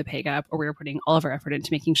into the pay gap, or we were putting all of our effort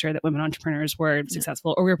into making sure that women entrepreneurs were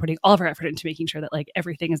successful, or we were putting all of our effort into making sure that like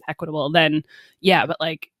everything is equitable, then but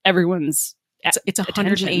like everyone's it's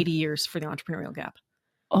 180 years for the entrepreneurial gap.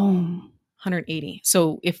 180.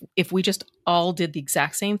 So if we just all did the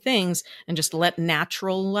exact same things and just let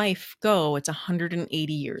natural life go, it's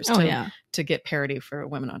 180 years to get parity for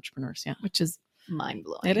women entrepreneurs. Yeah. Which is mind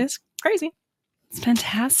blowing. It is crazy. It's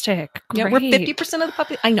fantastic. Yeah, we're 50% of the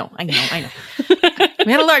population. I know.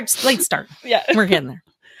 We had a late start. Yeah. We're getting there.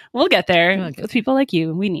 We'll get there with people like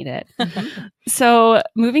you. We need it. So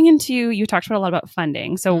moving into, you talked about a lot about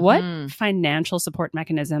funding. So what financial support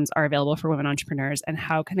mechanisms are available for women entrepreneurs, and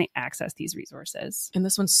how can they access these resources? And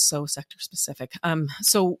this one's so sector specific.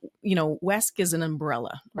 So, WESC is an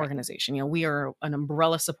umbrella organization. We are an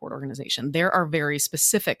umbrella support organization. There are very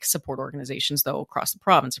specific support organizations, though, across the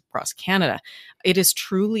province, across Canada. It is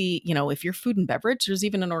truly, if you're food and beverage, there's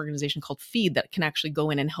even an organization called Feed that can actually go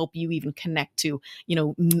in and help you even connect to,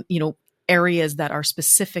 areas that are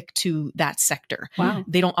specific to that sector. Wow.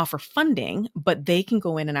 They don't offer funding, but they can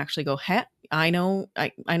go in and actually go, hey, I know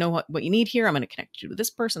what you need here. I'm going to connect you to this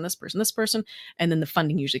person. And then the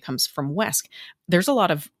funding usually comes from WESC. There's a lot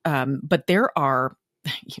of, but there are,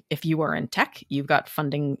 if you are in tech, you've got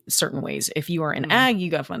funding certain ways. If you are in ag, you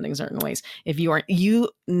got funding certain ways. If you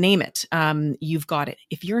name it, you've got it.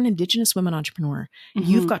 If you're an Indigenous women entrepreneur,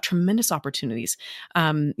 you've got tremendous opportunities.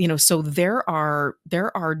 So there are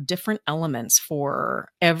different elements for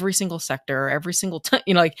every single sector, every single time,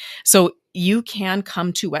 so you can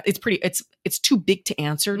come to it's too big to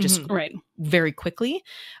answer just Right. very quickly.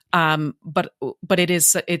 But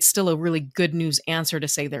it's still a really good news answer to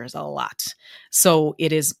say there's a lot. So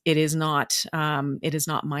it is not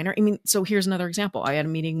minor. I mean, so here's another example. I had a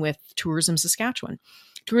meeting with Tourism Saskatchewan.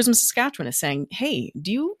 Tourism Saskatchewan is saying, hey,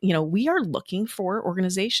 we are looking for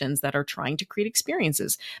organizations that are trying to create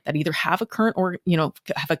experiences that either have a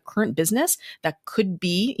current business that could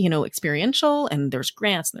be, experiential, and there's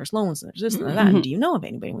grants and there's loans and there's this and that. And do you know of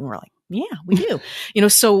anybody? And we were like, yeah, we do.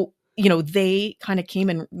 So, they kind of came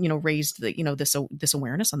and, raised the, this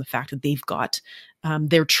awareness on the fact that they've got,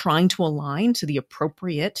 they're trying to align to the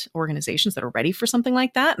appropriate organizations that are ready for something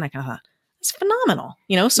like that. And I kind of thought, it's phenomenal,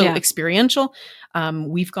 experiential.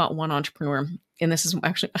 We've got one entrepreneur, and this is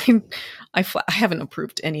actually, I haven't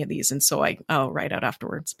approved any of these. And so I'll write out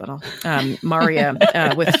afterwards, but Maria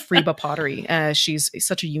with Freba Pottery, she's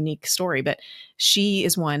such a unique story, but she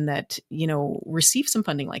is one that, received some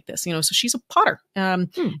funding like this, so she's a potter,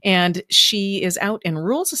 and she is out in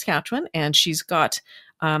rural Saskatchewan, and she's got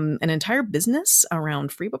an entire business around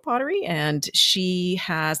Freba Pottery, and she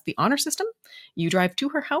has the honor system. You drive to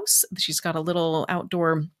her house. She's got a little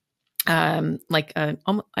outdoor, I don't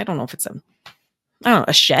know if it's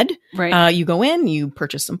a shed. Right. You go in, you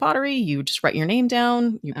purchase some pottery, you just write your name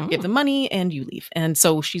down, you give the money, and you leave. And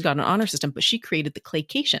so she's got an honor system, but she created the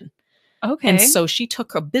claycation. Okay. And so she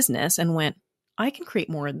took a business and went, I can create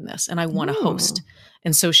more than this, and I want to host.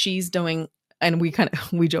 And so she's doing, and we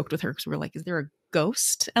joked with her because we were like, is there a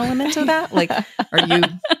ghost element of that? Like, are you?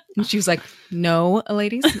 And she was like, no,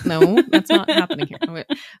 ladies, no, that's not happening here.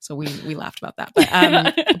 So we laughed about that,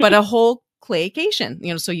 but a whole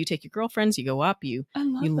claycation, so you take your girlfriends, you go up, you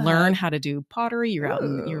learn how to do pottery. You're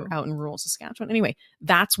out in rural Saskatchewan. Anyway,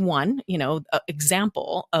 that's one,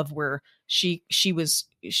 example of where she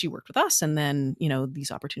worked with us, and then,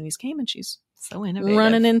 these opportunities came, and she's so innovative,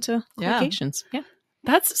 running into claycations. Yeah.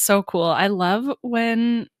 That's so cool. I love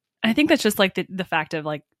when, I think that's just like the fact of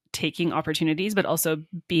like taking opportunities, but also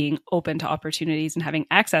being open to opportunities and having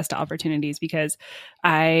access to opportunities, because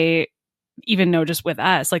I even know just with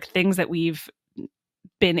us, like things that we've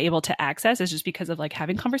been able to access is just because of like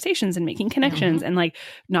having conversations and making connections, and like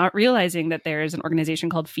not realizing that there's an organization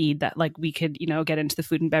called Feed that like we could, get into the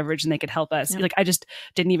food and beverage and they could help us. Like I just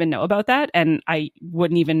didn't even know about that, and I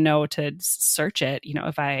wouldn't even know to search it,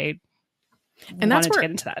 if I wanted to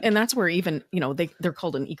get into that. And that's where even, they're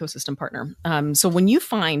called an ecosystem partner. So when you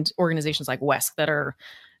find organizations like WESC that are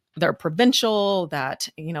provincial, that,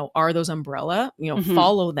 are those umbrella,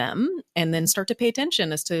 follow them, and then start to pay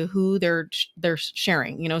attention as to who they're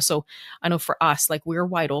sharing, so I know for us, like we're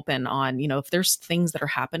wide open on, if there's things that are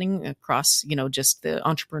happening across, just the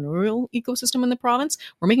entrepreneurial ecosystem in the province,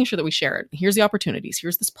 we're making sure that we share it. Here's the opportunities.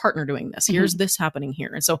 Here's this partner doing this. Here's this happening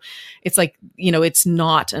here. And so it's like, it's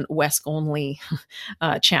not an WESC only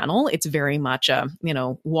channel. It's very much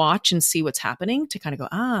watch and see what's happening to kind of go,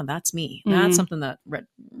 that's me. That's something that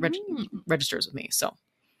registers with me. So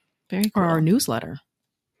very cool. Or our newsletter.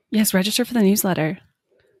 Yes, register for the newsletter.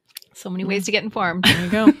 So many ways to get informed. There you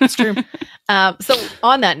go. It's true. So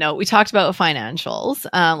on that note, we talked about financials.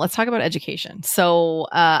 Let's talk about education. So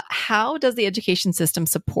how does the education system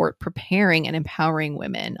support preparing and empowering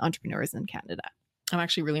women entrepreneurs in Canada? I'm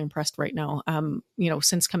actually really impressed right now.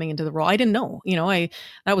 Since coming into the role, I didn't know,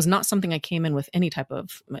 that was not something I came in with any type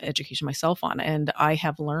of education myself on. And I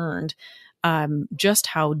have learned just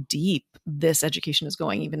how deep this education is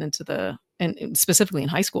going, even into and specifically in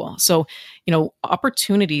high school. So,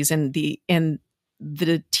 opportunities and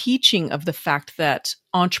the teaching of the fact that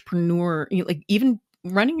even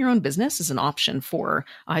running your own business is an option for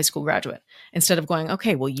a high school graduate, instead of going,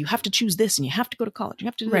 okay, well, you have to choose this and you have to go to college. You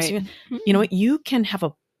have to do this. You know what? You can have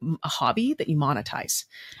a hobby that you monetize.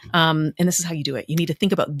 And this is how you do it. You need to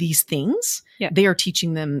think about these things. Yeah. They are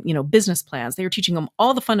teaching them, business plans. They are teaching them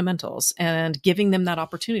all the fundamentals and giving them that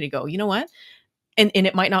opportunity to go, you know what? And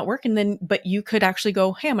it might not work. But you could actually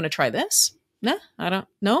go, hey, I'm going to try this. Nah, I don't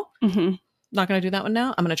know. Not going to do that one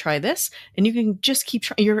now. I'm going to try this. And you can just keep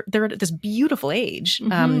trying. They're at this beautiful age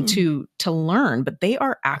to learn, but they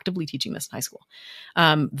are actively teaching this in high school.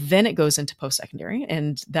 Then it goes into post-secondary.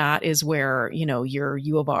 And that is where, your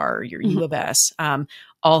U of R, your U of S,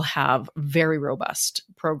 all have very robust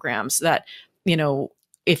programs that,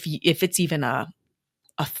 if it's even a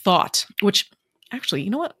thought, which actually, you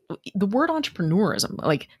know what? The word entrepreneurism,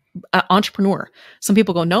 like entrepreneur, some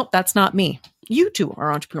people go, nope, that's not me. You two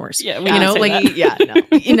are entrepreneurs. Yeah, and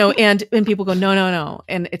people go, no.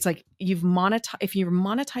 And it's like, if you're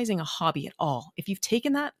monetizing a hobby at all, if you've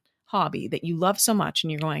taken that hobby that you love so much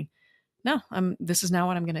and you're going, no, this is now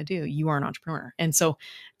what I'm going to do. You are an entrepreneur. And so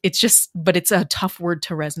but it's a tough word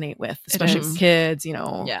to resonate with, especially with kids,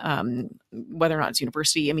 whether or not it's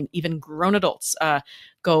university. I mean, even grown adults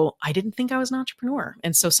go, I didn't think I was an entrepreneur.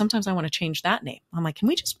 And so sometimes I want to change that name. I'm like, can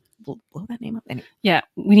we just blow that name up? Anyway. Yeah.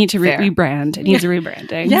 We need to rebrand. It needs a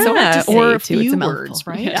rebranding. Yeah. So or a few words,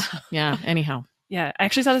 right? Yeah. Anyhow. Yeah. I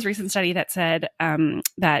actually saw this recent study that said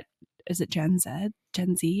that, is it Gen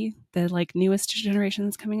Z, the like newest generation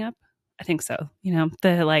that's coming up? I think so.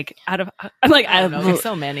 The like I don't know. There's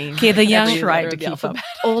so many. Okay, the young tried to keep up.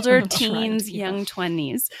 Older teens, young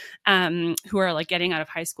 20s, who are like getting out of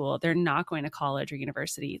high school. They're not going to college or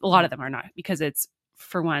university. A lot of them are not, because it's,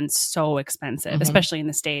 for one, so expensive, especially in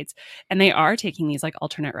the States. And they are taking these like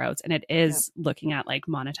alternate routes, and it is looking at like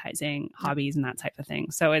monetizing hobbies and that type of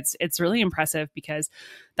thing. So it's really impressive, because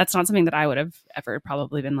that's not something that I would have ever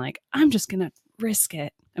probably been like, I'm just going to risk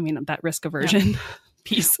it. I mean, that risk aversion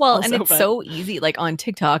piece. Well, also, and it's so easy, like on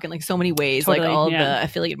TikTok, and like so many ways, totally, like all the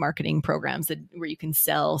affiliate marketing programs where you can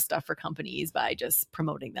sell stuff for companies by just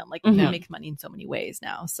promoting them. Like you can make money in so many ways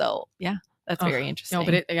now. So yeah. That's very interesting. No,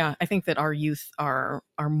 but I think that our youth are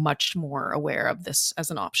much more aware of this as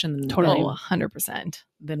an option than 100%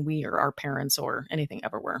 than we or our parents or anything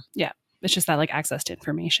ever were. Yeah. It's just that like access to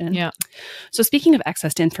information. Yeah. So speaking of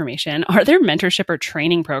access to information, are there mentorship or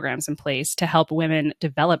training programs in place to help women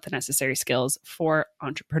develop the necessary skills for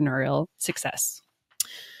entrepreneurial success?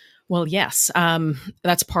 Well, yes,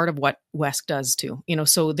 that's part of what WESC does too.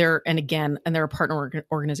 So there are partner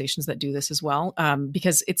organizations that do this as well,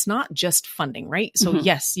 because it's not just funding, right? So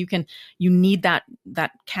yes, you need that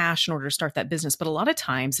cash in order to start that business, but a lot of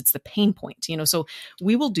times it's the pain point. So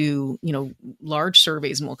we will do large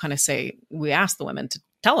surveys, and we'll kind of say, we ask the women to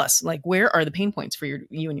tell us, like, where are the pain points for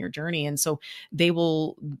you and your journey? And so they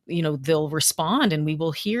will, they'll respond, and we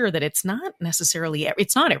will hear that it's not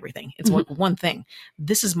everything. It's one thing.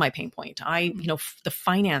 This is my pain point. The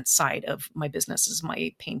finance side of my business is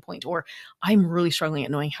my pain point, or I'm really struggling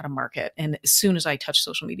at knowing how to market. And as soon as I touch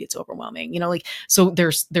social media, it's overwhelming, so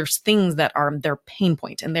there's things that are their pain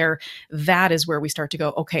point, and that is where we start to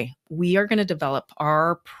go, okay, we are going to develop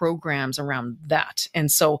our programs around that.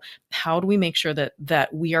 And so how do we make sure that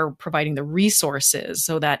we are providing the resources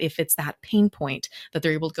so that if it's that pain point, that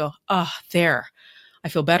they're able to go, there, I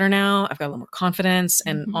feel better now. I've got a little more confidence,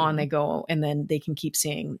 and on they go. And then they can keep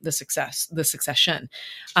seeing the succession.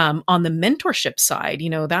 On the mentorship side,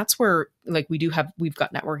 that's where like we've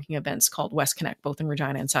got networking events called West Connect, both in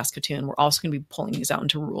Regina and Saskatoon. We're also going to be pulling these out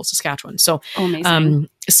into rural Saskatchewan. So, amazing.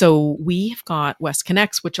 So we've got West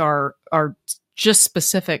Connects, which are just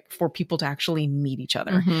specific for people to actually meet each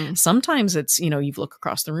other. Sometimes it's, you've looked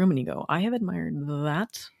across the room and you go, I have admired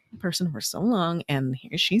that person for so long, and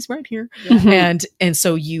here she's right here. And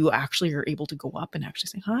so you actually are able to go up and actually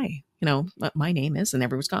say, hi, my name is, and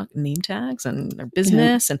everyone's got name tags and their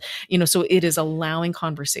business. And, so it is allowing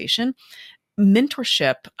conversation.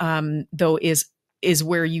 Mentorship, though, is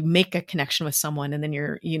where you make a connection with someone, and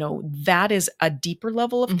then that is a deeper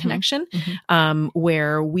level of connection,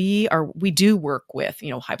 where we do work with,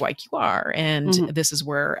 Hive YQR, and this is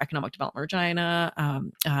where Economic Development Regina,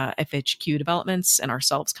 FHQ Developments, and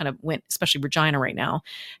ourselves kind of went, especially Regina right now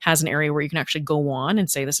has an area where you can actually go on and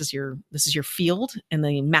say, this is your field, and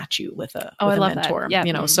they match you with a mentor. That.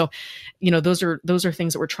 Yeah. So, those are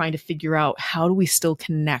things that we're trying to figure out. How do we still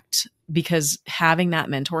connect? Because having that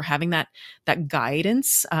mentor, having that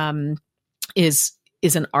guidance is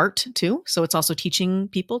an art too. So it's also teaching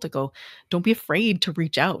people to go, don't be afraid to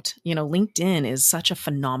reach out. LinkedIn is such a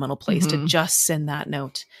phenomenal place to just send that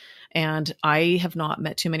note. And I have not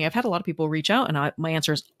met too many. I've had a lot of people reach out, and my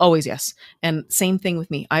answer is always yes. And same thing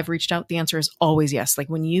with me. I've reached out. The answer is always yes. Like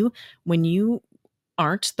when you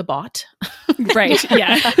aren't the bot, right?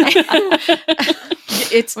 Yeah.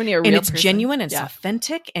 It's when you're a real person. Genuine and it's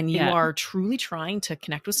authentic, and you are truly trying to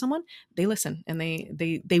connect with someone. They listen, and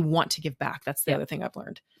they want to give back. That's the other thing I've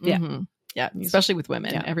learned. Yeah, especially with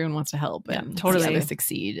women. Everyone wants to help and totally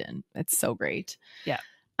succeed, and it's so great. Yeah.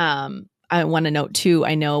 I want to note too,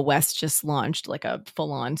 I know West just launched like a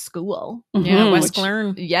full-on school. Yeah, West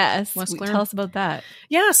Learn. Yes. West Learn. Tell us about that.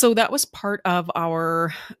 Yeah, so that was part of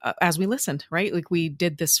our, as we listened, right? Like we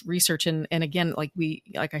did this research, and again, like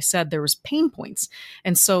I said, there was pain points.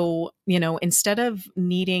 And so, instead of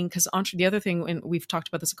needing, because the other thing, and we've talked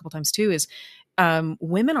about this a couple times too,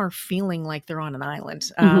 women are feeling like they're on an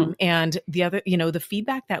island. And the other, the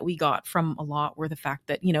feedback that we got from a lot were the fact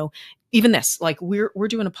that, even this, like we're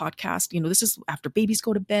doing a podcast, this is after babies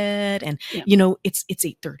go to bed, and it's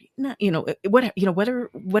 8:30.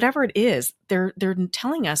 Whatever it is, they're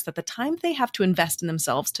telling us that the time they have to invest in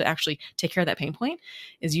themselves to actually take care of that pain point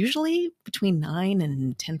is usually between 9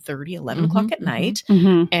 and 10:30, 11 o'clock at night.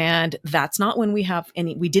 And that's not when we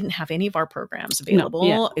didn't have any of our programs available.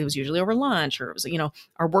 No, It was usually over lunch, or it was,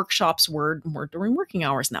 our workshops were more during working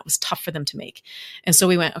hours, and that was tough for them to make. And so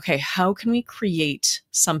we went, okay, how can we create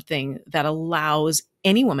something that allows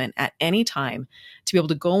any woman at any time to be able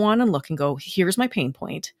to go on and look and go, here's my pain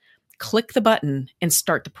point, click the button and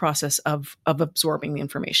start the process of absorbing the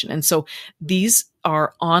information. And so these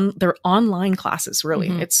are they're online classes, really.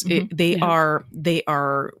 They are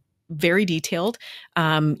very detailed.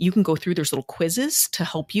 You can go through, there's little quizzes to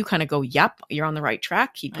help you kind of go, yep, you're on the right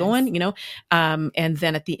track, keep going, and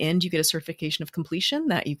then at the end you get a certification of completion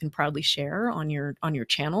that you can proudly share on your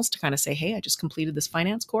channels to kind of say, hey, I just completed this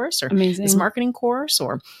finance course, or this marketing course,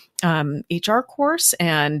 or HR course,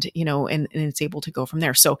 and and it's able to go from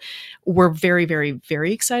there. So we're very, very,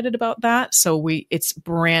 very excited about that. So it's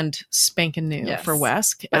brand spanking new for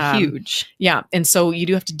WESC. Huge. Yeah. And so you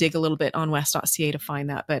do have to dig a little bit on wesc.ca to find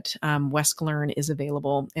that, but WESC Learn is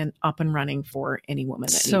available and up and running for any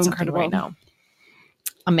woman that needs something right now.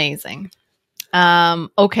 Amazing.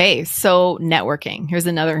 Okay. So networking. Here's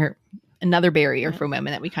another barrier for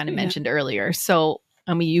women that we kind of mentioned earlier. So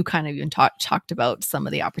you kind of even talked about some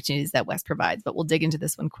of the opportunities that WESC provides, but we'll dig into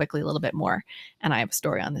this one quickly a little bit more. And I have a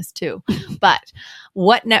story on this too. But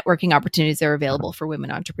what networking opportunities are available for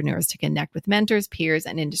women entrepreneurs to connect with mentors, peers,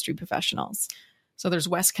 and industry professionals? So there's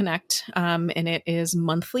WESC Connect, and it is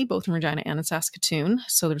monthly, both in Regina and in Saskatoon.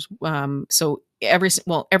 So there's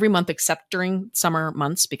every month except during summer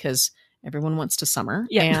months, because everyone wants to summer,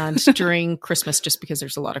 and during Christmas, just because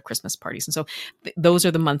there's a lot of Christmas parties. And so those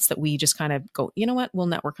are the months that we just kind of go, you know what, we'll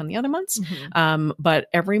network on the other months. But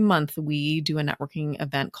every month we do a networking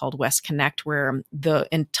event called WESC Connect, where the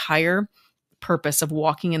entire purpose of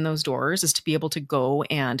walking in those doors is to be able to go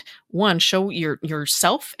and show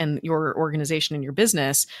yourself and your organization and your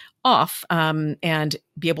business off, and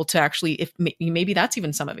be able to actually, if maybe that's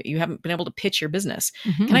even some of it, you haven't been able to pitch your business.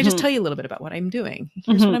 Can I just tell you a little bit about what I'm doing?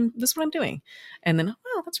 This is what I'm doing. And then,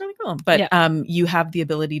 oh, that's really cool. But you have the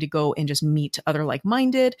ability to go and just meet other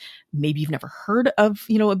like-minded. Maybe you've never heard of,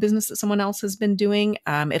 a business that someone else has been doing.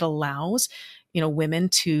 It allows women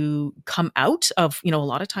to come out of, a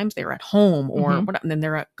lot of times they're at home or whatever, and then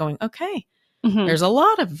they're going, okay, there's a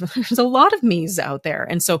lot of me's out there.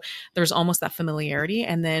 And so there's almost that familiarity.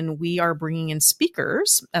 And then we are bringing in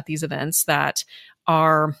speakers at these events that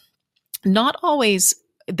are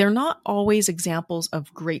they're not always examples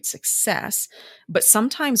of great success, but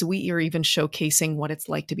sometimes we are even showcasing what it's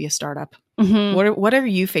like to be a startup. What are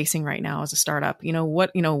you facing right now as a startup?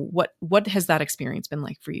 What has that experience been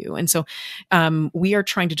like for you? And so we are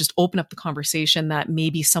trying to just open up the conversation that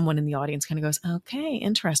maybe someone in the audience kind of goes, okay,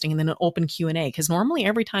 interesting. And then an open Q&A, because normally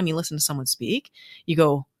every time you listen to someone speak, you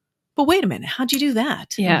go, but wait a minute, how'd you do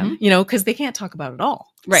that? Yeah. Because they can't talk about it all.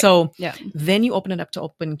 Right. So then you open it up to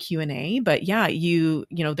open Q&A, but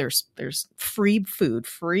there's free food,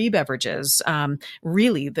 free beverages.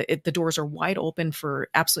 Really, the doors are wide open for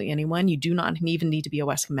absolutely anyone. You do not even need to be a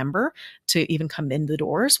WESC member to even come in the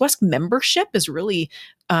doors. WESC membership is really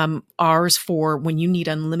ours for when you need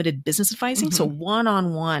unlimited business advising. So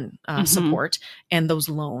one-on-one support and those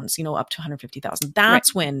loans, up to $150,000.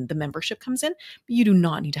 That's when the membership comes in. But you do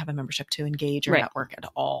not need to have a membership to engage or network at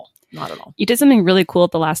all. Not at all. You did something really cool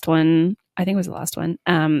at the last one. I think it was the last one.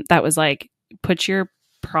 That was like, put your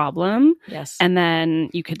problem. Yes. And then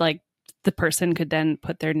you could the person could then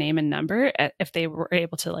put their name and number if they were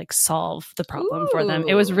able to solve the problem for them.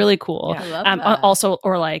 It was really cool. Yeah. I love that. Also,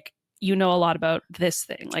 or a lot about this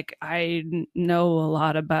thing. I know a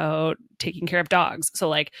lot about taking care of dogs.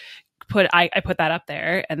 So I put that up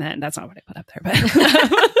there, and then that's not what I put up there, but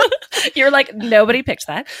you're nobody picked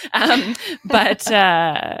that. But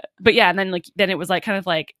yeah. And then it was kind of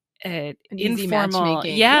easy informal,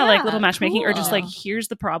 matchmaking. little matchmaking, cool. or just here's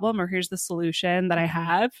the problem, or here's the solution that I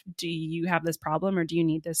have. Do you have this problem, or do you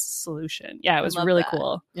need this solution? Yeah, it was really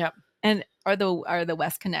cool. Yeah. And are the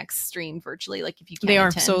WESC Connects streamed virtually? If you can, they are.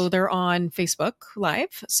 attend? So they're on Facebook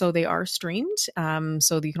Live. So they are streamed.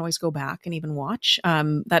 So you can always go back and even watch.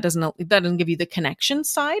 That doesn't give you the connection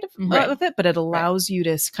side of it, but it allows you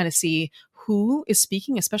to kind of see who is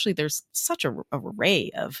speaking, especially there's such a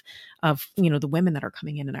array of the women that are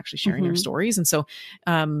coming in and actually sharing their stories. And so,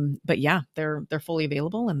 but yeah, they're fully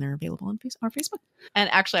available, and they're available on our Facebook. And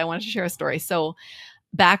actually, I wanted to share a story. So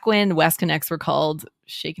back when West Connects were called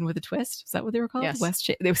Shaken with a Twist, is that what they were called? Yes.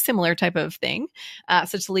 They were similar type of thing.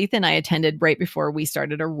 So Talitha and I attended right before we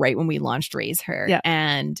started, or right when we launched Raise Her. Yeah.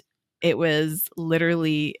 And it was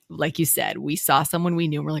literally, like you said, we saw someone we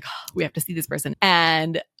knew and we're like, oh, we have to see this person.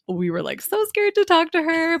 And we were like so scared to talk to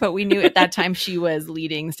her, but we knew at that time she was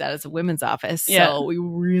leading Status of Women's office. So we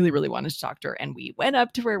really, really wanted to talk to her. And we went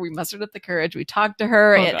up to her, we mustered up the courage, we talked to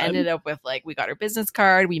her. It ended up with we got her business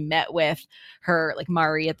card. We met with her,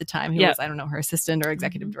 Mari at the time, who was, I don't know, her assistant or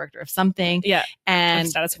executive director of something. Yeah. And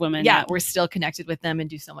Status of Women. Yeah, we're still connected with them and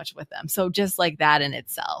do so much with them. So just like that in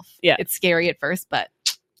itself. Yeah. It's scary at first, but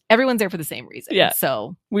everyone's there for the same reason. Yeah.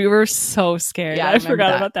 So we were so scared. Yeah, I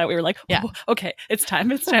forgot about that. We were like, yeah, okay, it's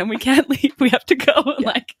time. It's time. We can't leave. We have to go.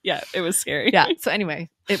 It was scary. Yeah. So anyway,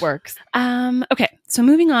 it works. Okay. So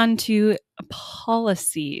moving on to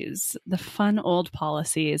policies, the fun old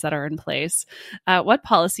policies that are in place. What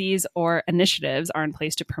policies or initiatives are in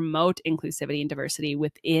place to promote inclusivity and diversity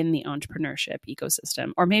within the entrepreneurship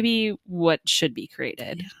ecosystem? Or maybe what should be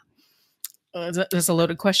created? That's a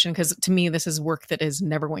loaded question, because to me, this is work that is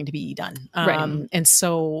never going to be done. Right. And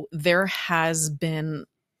so there has been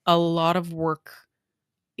a lot of work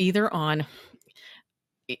either on,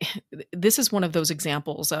 this is one of those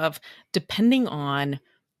examples of, depending on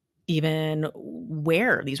even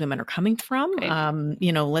where these women are coming from. Right.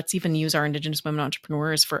 Let's even use our Indigenous women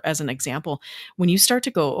entrepreneurs as an example. When you start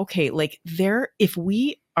to go, okay, if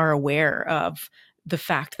we are aware of the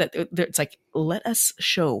fact that it's let us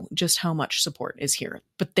show just how much support is here,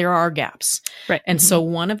 but there are gaps. Right. And so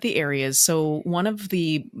one of the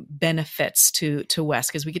benefits to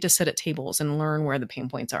WESC is we get to sit at tables and learn where the pain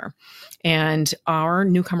points are. And our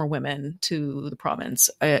newcomer women to the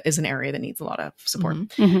province is an area that needs a lot of support.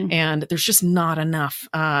 Mm-hmm. And there's just not enough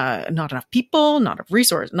people, not enough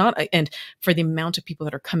resource, and for the amount of people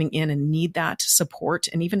that are coming in and need that support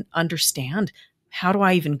and even understand, how do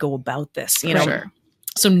I even go about this? Sure.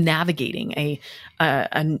 So navigating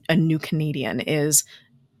a new Canadian is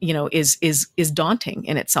daunting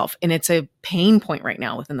in itself, and it's a pain point right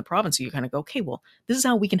now within the province. So you kind of go, okay, well, this is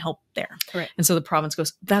how we can help there. Right. And so the province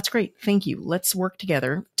goes, that's great, thank you. Let's work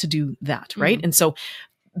together to do that, right? And so,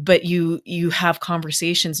 but you have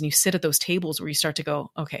conversations and you sit at those tables where you start to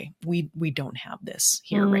go, okay, we don't have this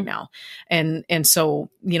here right now, and so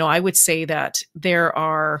I would say that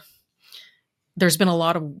there's been a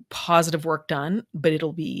lot of positive work done, but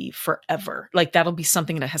it'll be forever. That'll be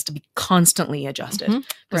something that has to be constantly adjusted,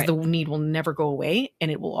 because the need will never go away and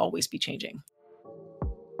it will always be changing.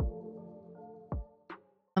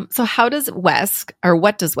 So how does WESC, or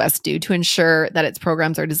what does WESC do to ensure that its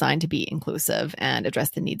programs are designed to be inclusive and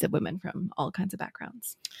address the needs of women from all kinds of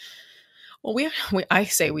backgrounds? Well, I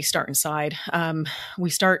say we start inside. We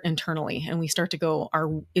start internally, and we start to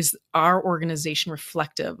go, is our organization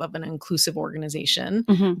reflective of an inclusive organization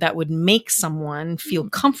that would make someone feel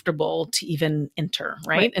comfortable to even enter,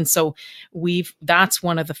 right? And so that's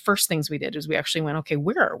one of the first things we did, is we actually went, okay,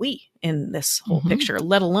 where are we in this whole picture,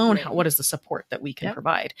 let alone what is the support that we can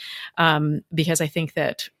provide? Because I think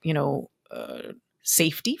that,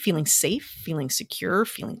 safety, feeling safe, feeling secure,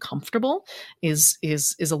 feeling comfortable is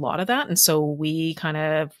a lot of that. And so we kind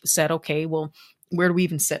of said, okay, well, where do we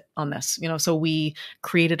even sit on this? So we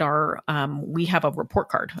created we have a report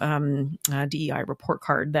card, DEI report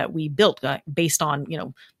card that we built based on,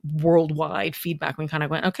 worldwide feedback. We kind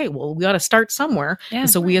of went, okay, well, we got to start somewhere. Yeah, and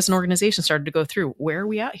so we as an organization started to go through, where are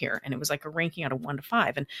we at here? And it was like a ranking out of 1 to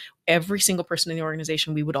 5. And every single person in the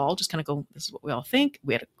organization, we would all just kind of go, this is what we all think.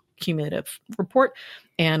 We had a cumulative report,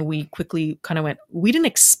 and we quickly kind of went, we didn't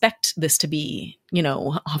expect this to be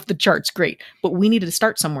off the charts great, but we needed to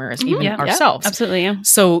start somewhere as even ourselves. Absolutely. Yeah.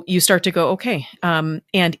 So you start to go, okay,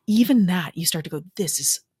 and even that, you start to go,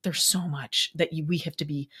 there's so much that we have to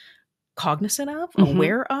be cognizant of,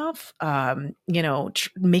 aware of,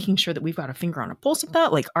 making sure that we've got a finger on a pulse of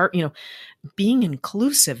that, being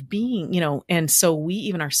inclusive, and so we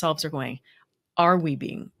even ourselves are going, are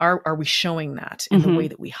we showing that in the way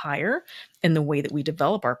that we hire, in the way that we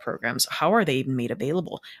develop our programs? How are they even made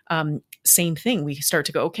available? Same thing. We start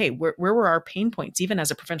to go, okay, where were our pain points, even as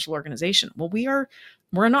a provincial organization? Well, we're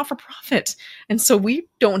a not-for-profit. And so we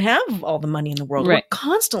don't have all the money in the world. Right. We're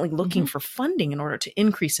constantly looking for funding in order to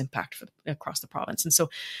increase impact across the province. And so,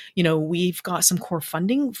 we've got some core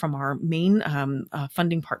funding from our main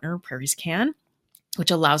funding partner, Prairies Can. which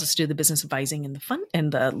allows us to do the business advising and the fund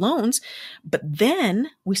and the loans. But then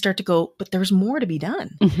we start to go, but there's more to be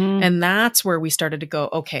done. Mhm. And that's where we started to go,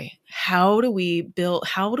 okay, how do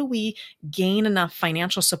we gain enough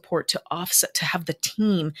financial support to offset, to have the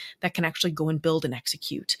team that can actually go and build and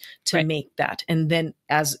execute to Right. make that. And then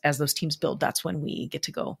as those teams build, that's when we get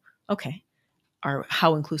to go, okay,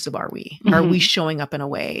 how inclusive are we? Are we showing up in a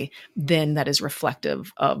way then that is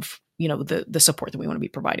reflective of, the support that we want to be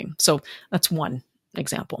providing? So that's one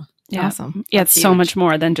example. Yeah. Awesome. Yeah, That's it's so huge. much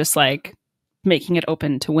more than just like making it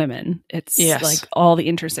open to women. It's Yes. like all the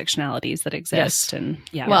intersectionalities that exist. Yes. And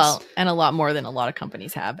yeah. Well, and a lot more than a lot of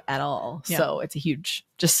companies have at all. Yeah. So it's a huge,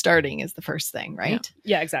 just starting is the first thing, right?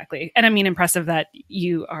 Yeah, exactly. And I mean, impressive that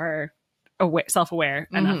you are self-aware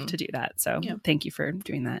enough to do that. So Yeah. thank you for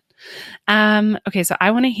doing that. Okay, so I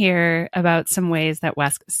want to hear about some ways that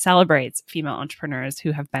WESC celebrates female entrepreneurs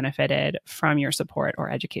who have benefited from your support or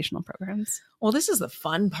educational programs. Well, this is the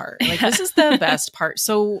fun part. Like, this is the best part.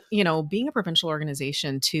 So, being a provincial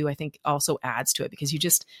organization too, I think also adds to it because you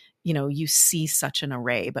just, you see such an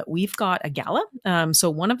array. But we've got a gala.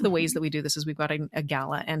 So one of the ways that we do this is we've got a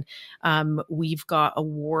gala, and we've got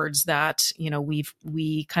awards that,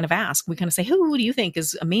 we kind of ask. We kind of say, who do you think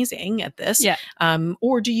is amazing at this? Yeah.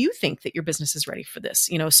 Or do you think that your business is ready for this?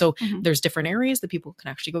 So Mhm. there's different areas that people can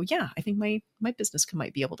actually go, yeah, I think my business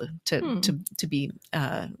might be able to be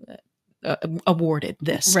awarded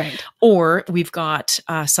this. Right. Or we've got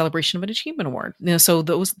a celebration of an achievement award. So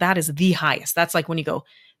that is the highest. That's like when you go,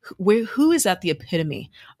 who is at the epitome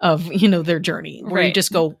of, their journey, where you Right.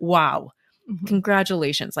 just go, wow, Mhm.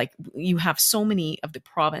 congratulations. Like, you have so many of the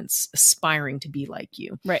province aspiring to be like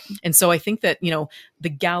you. Right. And so I think that, the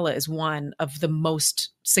gala is one of the most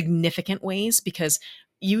significant ways, because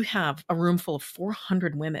you have a room full of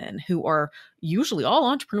 400 women who are usually all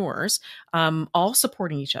entrepreneurs, all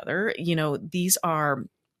supporting each other. These are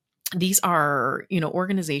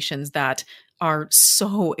organizations that are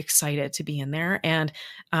so excited to be in there, and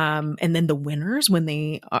then the winners, when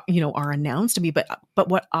they are announced to be. But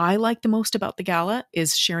what I like the most about the gala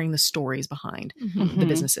is sharing the stories behind Mhm. the Mhm.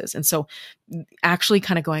 businesses. And so actually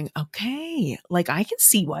kind of going, okay, like, I can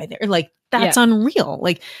see why they're like, that's unreal.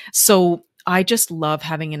 Like, so I just love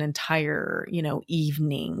having an entire,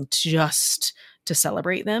 evening just to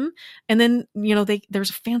celebrate them. And then, there's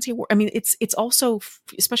a fancy award. I mean, it's also,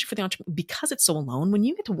 especially for the entrepreneur, because it's so alone, when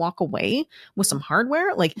you get to walk away with some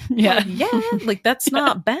hardware, like, Yeah. like, that's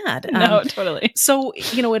not bad. No, totally. So,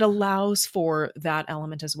 it allows for that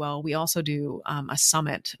element as well. We also do a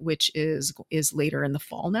summit, which is later in the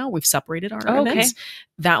fall now. We've separated our Oh, okay. events.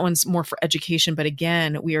 That one's more for education. But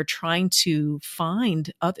again, we are trying to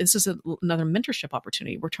find, this is another mentorship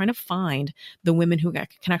opportunity. We're trying to find the women who can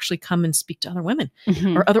actually come and speak to other women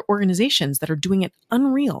Mhm. or other organizations that are doing an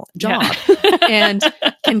unreal job Yeah. and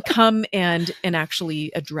can come and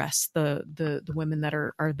actually address the women that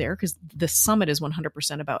are there, because the summit is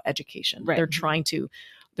 100% about education. Right. They're trying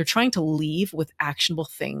to leave with actionable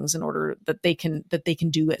things in order that they can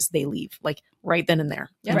do as they leave, like right then and there.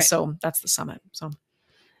 Yeah. And Right. so that's the summit. So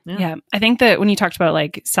Yeah. I think that when you talked about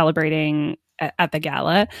like celebrating at the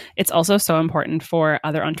gala, it's also so important for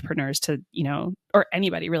other entrepreneurs to, or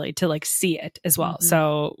anybody really, to like see it as well. Mhm.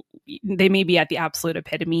 So they may be at the absolute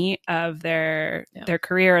epitome of their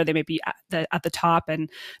career, or they may be at the top and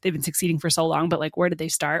they've been succeeding for so long, but like, where did they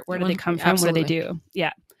start? Where did they come from? What did they do?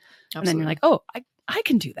 Yeah. And then you're like, oh, I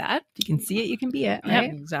can do that. If you can see it, you can be it. yeah,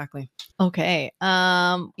 Right? exactly. Okay.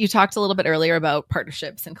 You talked a little bit earlier about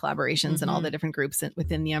partnerships and collaborations and all Mhm. the different groups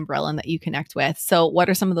within the umbrella that you connect with. So what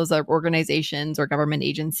are some of those organizations or government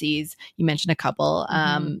agencies? You mentioned a couple.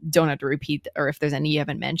 Don't have to repeat, or if there's any you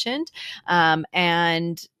haven't mentioned.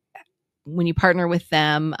 And when you partner with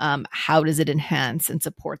them, how does it enhance and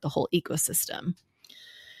support the whole ecosystem?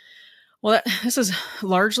 Well, this is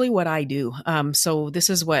largely what I do. So this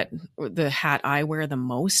is what the hat I wear the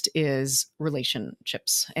most is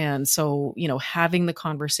relationships. And so, having the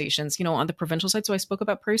conversations, on the provincial side. So I spoke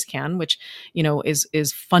about Prairie Can, which,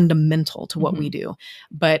 is fundamental to what we do.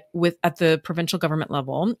 But at the provincial government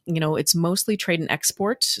level, it's mostly trade and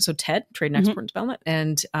export. So TED, trade and export development,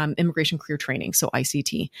 and immigration career training. So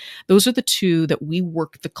ICT. Those are the two that we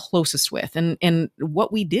work the closest with, and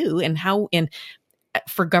what we do and how, and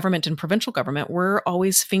for government and provincial government, we're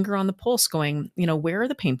always finger on the pulse going, where are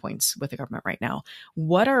the pain points with the government right now?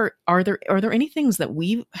 What are there any things that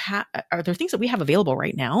are there things that we have available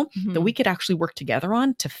right now that we could actually work together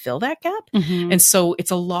on to fill that gap? Mhm. And so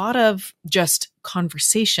it's a lot of just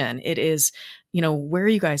conversation. It is, where are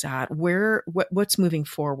you guys at? What's moving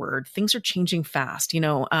forward? Things are changing fast,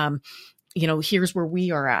 here's where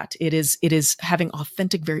we are at. It is having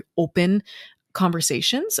authentic, very open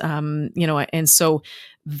conversations, and so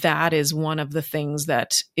that is one of the things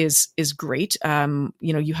that is great.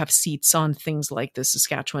 You have seats on things like the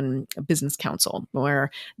Saskatchewan Business Council,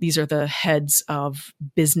 where these are the heads of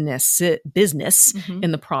business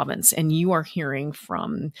in the province, and you are hearing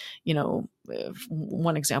from,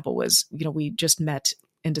 one example was, we just met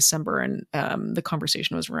in December, and the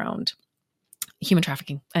conversation was around human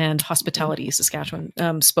trafficking and hospitality.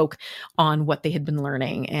 Saskatchewan spoke on what they had been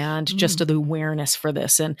learning and just the awareness for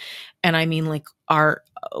this. And I mean, like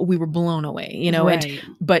we were blown away, Right.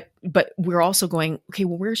 but we're also going, okay,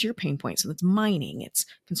 well, where's your pain point? So it's mining, it's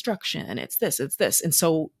construction, it's this. And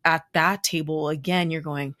so at that table, again, you're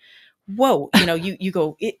going, whoa, you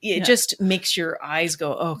go, it just makes your eyes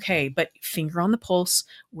go, okay, but finger on the pulse,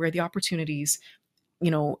 where are the opportunities?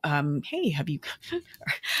 Hey,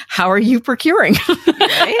 how are you procuring?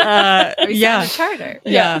 Right? Yeah. A charter.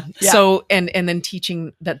 Yeah. So, and then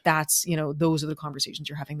teaching that's, those are the conversations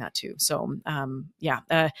you're having that too. So,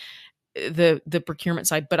 the procurement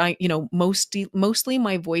side, but I, mostly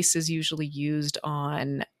my voice is usually used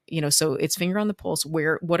on, so it's finger on the pulse.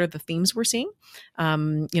 What are the themes we're seeing?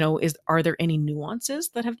 Are there any nuances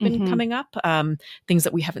that have been coming up? Things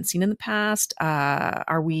that we haven't seen in the past?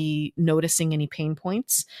 Are we noticing any pain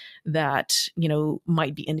points that,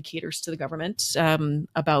 might be indicators to the government,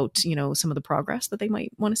 about, some of the progress that they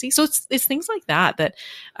might want to see? So it's things like that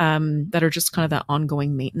are just kind of that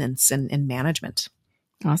ongoing maintenance and management.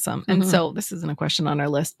 Awesome. And so this isn't a question on our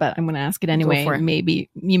list, but I'm going to ask it anyway. Maybe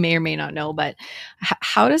you may or may not know, but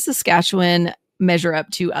how does Saskatchewan measure up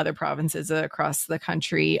to other provinces across the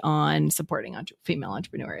country on supporting female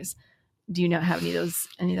entrepreneurs? Do you have any of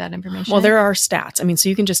that information? Well, there are stats. I mean, so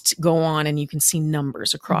you can just go on and you can see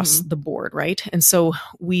numbers across the board, right? And so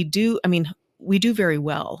we do very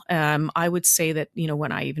well. I would say that,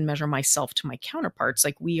 when I even measure myself to my counterparts,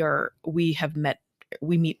 like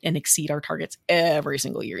we meet and exceed our targets every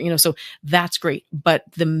single year, so that's great. But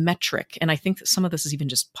the metric, and I think that some of this is even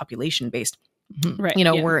just population based, right?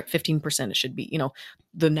 We're at 15%. It should be,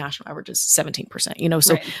 the national average is 17%,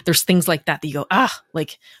 so there's things like that you go,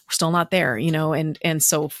 like we're still not there, and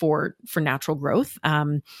so for natural growth.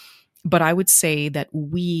 But I would say that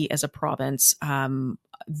we as a province,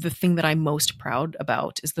 the thing that I'm most proud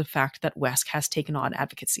about is the fact that WESC has taken on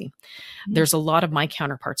advocacy. There's a lot of my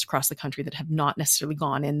counterparts across the country that have not necessarily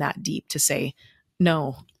gone in that deep to say,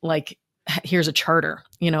 no, like, here's a charter,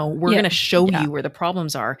 we're going to show you where the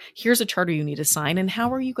problems are. Here's a charter you need to sign. And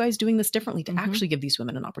how are you guys doing this differently to actually give these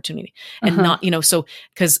women an opportunity? And not, so,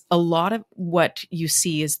 because a lot of what you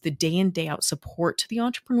see is the day in, day out support to the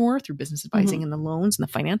entrepreneur through business advising and the loans and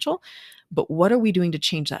the financial. But what are we doing to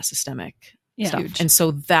change that systemic stuff? Huge. And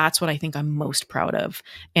so that's what I think I'm most proud of.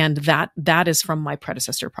 And that is from my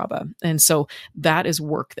predecessor, Prabha. And so that is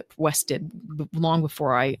work that WESC did long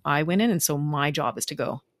before I went in. And so my job is to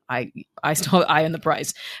go, I still eye on the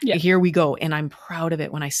prize. Yeah. Here we go. And I'm proud of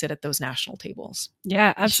it when I sit at those national tables.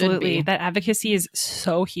 Yeah, absolutely. That advocacy is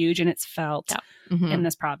so huge and it's felt in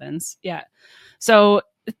this province. Yeah. So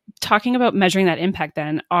talking about measuring that impact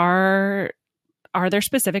then, are there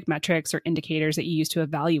specific metrics or indicators that you use to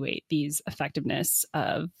evaluate these effectiveness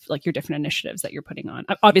of like your different initiatives that you're putting on?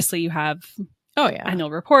 Obviously you have annual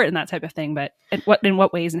report and that type of thing, but in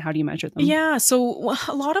what ways and how do you measure them? Yeah. So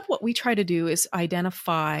a lot of what we try to do is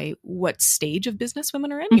identify what stage of business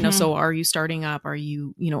women are in, so are you starting up? Are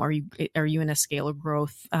you in a scale of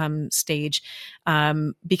growth stage?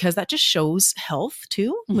 Because that just shows health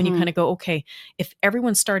too. When you kind of go, okay, if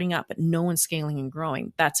everyone's starting up, but no one's scaling and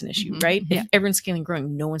growing, that's an issue, right? Yeah. If everyone's scaling and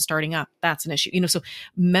growing, no one's starting up, that's an issue, so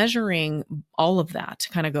measuring all of that to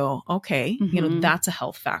kind of go, okay, that's a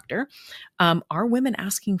health factor. Are women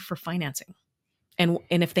asking for financing? And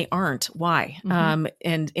if they aren't, why?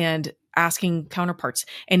 And asking counterparts.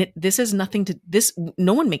 And this is nothing to this.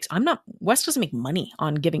 No one makes, WESC doesn't make money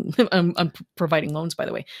on giving, on providing loans, by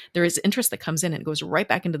the way. There is interest that comes in and goes right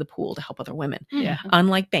back into the pool to help other women. Yeah.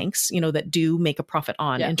 Unlike banks, that do make a profit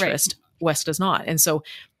on interest, WESC does not. And so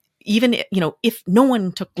even, if no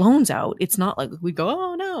one took loans out, it's not like we go,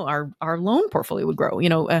 oh no, our loan portfolio would grow,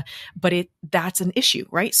 but that's an issue,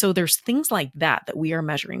 right? So there's things like that we are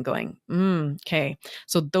measuring going, okay.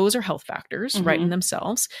 So those are health factors, right, in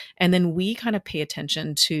themselves. And then we kind of pay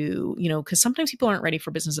attention to, because sometimes people aren't ready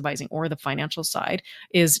for business advising or the financial side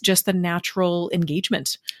is just the natural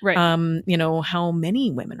engagement. Right. How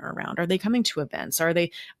many women are around? Are they coming to events? Are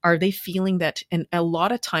they feeling that? And a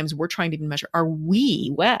lot of times we're trying to even measure, are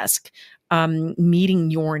we, WESC,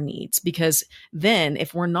 meeting your needs. Because then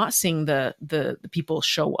if we're not seeing the people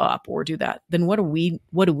show up or do that, then what do we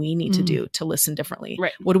need to do to listen differently?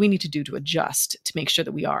 Right. What do we need to do to adjust to make sure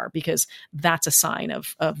that we are? Because that's a sign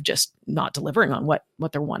of just not delivering on what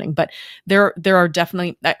they're wanting. But there are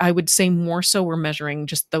definitely, I would say more so we're measuring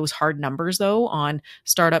just those hard numbers though on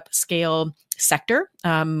startup scale sector.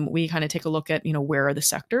 We kind of take a look at, where are the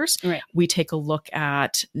sectors? Right. We take a look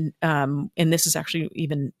at, and this is actually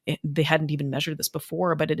even, they hadn't even measured this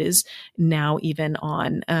before, but it is now even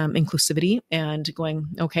on inclusivity and going,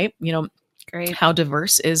 okay, Great. how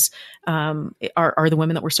diverse are the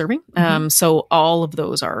women that we're serving? So all of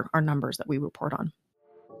those are numbers that we report on.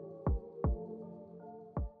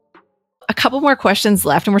 A couple more questions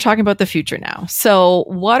left, and we're talking about the future now. So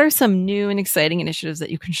what are some new and exciting initiatives that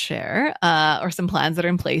you can share, or some plans that are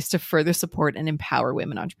in place to further support and empower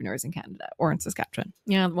women entrepreneurs in Canada or in Saskatchewan?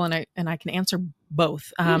 Yeah, well, and I can answer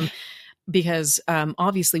both. Because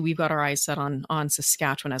obviously we've got our eyes set on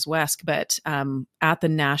Saskatchewan as WESC, but at the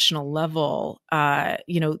national level,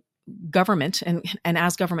 government and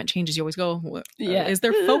as government changes, you always go, is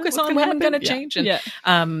their focus on women going to change?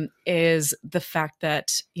 And is the fact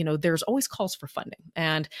that there's always calls for funding,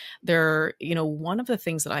 and one of the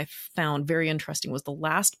things that I found very interesting was the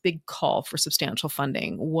last big call for substantial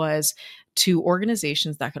funding was to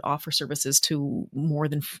organizations that could offer services to more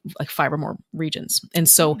than 5 or more regions. And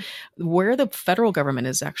so where the federal government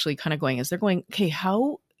is actually kind of going is they're going, okay,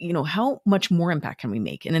 how much more impact can we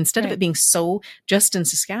make? And instead of it being so just in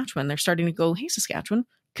Saskatchewan, they're starting to go, hey, Saskatchewan,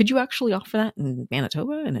 could you actually offer that in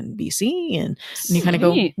Manitoba and in BC? And you kind of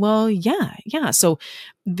go, well, yeah. So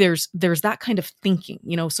there's that kind of thinking,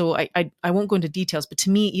 so I won't go into details, but to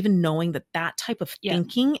me, even knowing that type of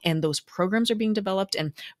thinking and those programs are being developed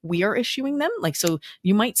and we are issuing them, so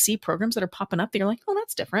you might see programs that are popping up that you're like, oh,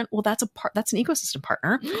 that's different. Well, that's an ecosystem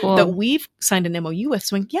partner that we've signed an MOU with.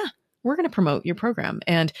 So we're going to promote your program.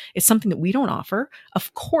 And it's something that we don't offer.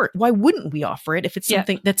 Of course, why wouldn't we offer it if it's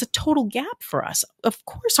something that's a total gap for us? Of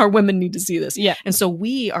course, our women need to see this. Yeah. And so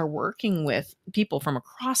we are working with people from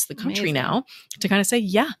across the country now to kind of say,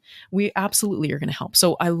 we absolutely are going to help.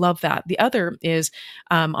 So I love that. The other is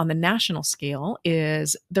on the national scale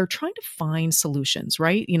is they're trying to find solutions,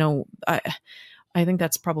 right? I think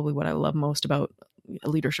that's probably what I love most about a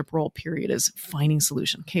leadership role period is finding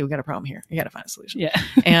solution. Okay, we got a problem here. You got to find a solution. Yeah.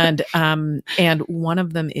 and one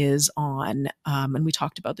of them is on, and we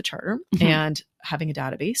talked about the charter and having a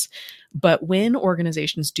database, but when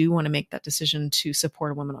organizations do want to make that decision to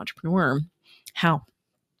support a women entrepreneur, how?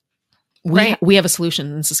 We have a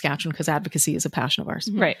solution in Saskatchewan because advocacy is a passion of ours.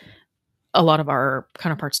 Right. A lot of our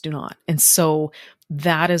counterparts do not. And so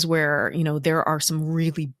that is where, there are some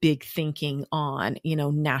really big thinking on,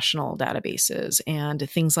 national databases and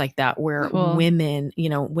things like that, where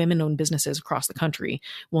women-owned businesses across the country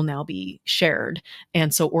will now be shared.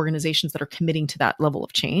 And so organizations that are committing to that level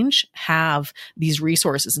of change have these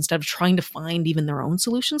resources instead of trying to find even their own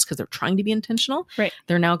solutions because they're trying to be intentional. Right.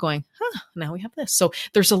 They're now going, now we have this. So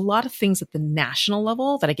there's a lot of things at the national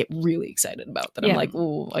level that I get really excited about that I'm like,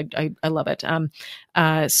 oh, I love it.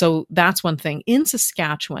 So that's one thing. In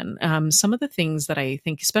Saskatchewan, some of the things that I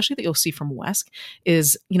think, especially that you'll see from WESC,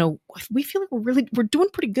 is we feel like we're doing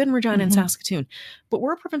pretty good in Regina and Saskatoon, but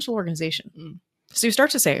we're a provincial organization. So you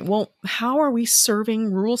start to say, well, how are we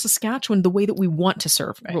serving rural Saskatchewan the way that we want to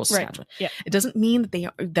serve rural Saskatchewan? Yeah. It doesn't mean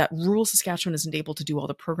that rural Saskatchewan isn't able to do all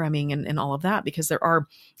the programming and all of that, because there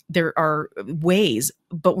are ways,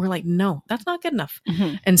 but we're like, no, that's not good enough.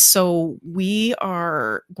 And so we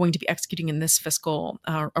are going to be executing in this fiscal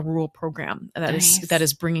a rural program that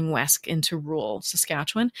is bringing WESC into rural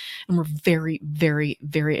Saskatchewan, and we're very, very,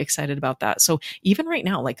 very excited about that. So even right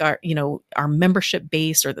now, like our membership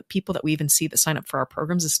base or the people that we even see that sign up for our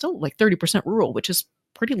programs is still like 30% rural, which is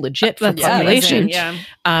pretty legit for population.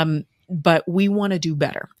 But we want to do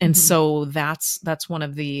better. And so that's one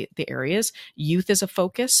of the areas. Youth is a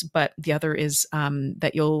focus, but the other is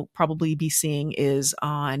that you'll probably be seeing is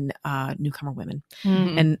on newcomer women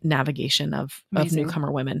and navigation of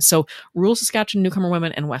newcomer women. So rural Saskatchewan, newcomer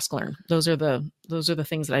women, and WESC Learn. Those are the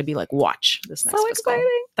things that I'd be like, watch this next fiscal.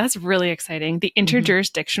 Exciting. That's really exciting. The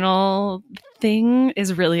interjurisdictional thing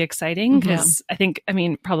is really exciting because I think,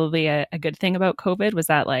 probably a good thing about COVID was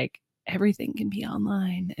that everything can be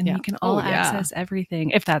online and we can all access everything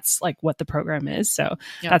if that's what the program is. So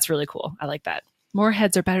that's really cool. I like that. More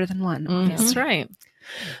heads are better than one. That's right.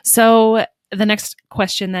 So the next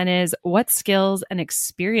question then is, what skills and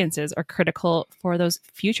experiences are critical for those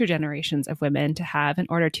future generations of women to have in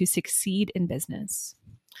order to succeed in business?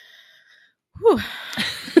 Whew.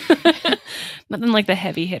 Nothing like the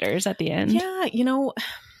heavy hitters at the end. Yeah.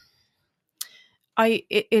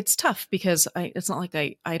 it's tough because it's not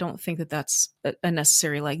like I don't think that that's a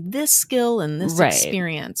necessary, like, this skill and this Right.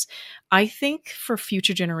 experience. I think for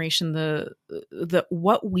future generation,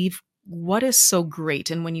 what is so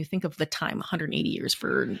great, and when you think of the time, 180 years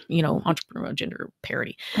for, entrepreneurial gender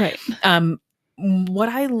parity, Right. what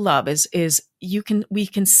I love is we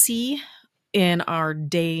can see in our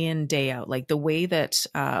day in, day out, like the way that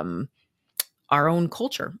our own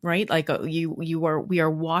culture, right? Like we are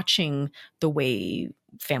watching the way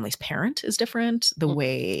families parent is different, the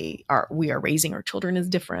way we are raising our children is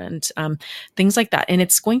different, things like that. And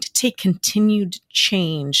it's going to take continued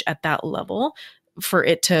change at that level for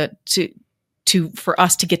it for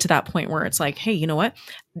us to get to that point where it's like, hey, you know what?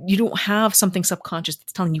 You don't have something subconscious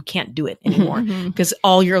that's telling you can't do it anymore, because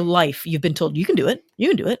all your life you've been told you can do it, you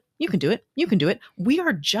can do it, you can do it, you can do it. We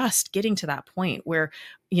are just getting to that point where,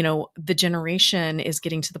 the generation is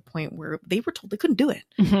getting to the point where they were told they couldn't do it.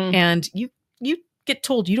 And you get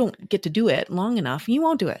told you don't get to do it long enough, you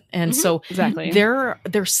won't do it. And so Exactly.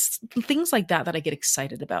 there's things like that I get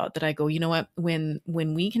excited about, that I go, you know what, when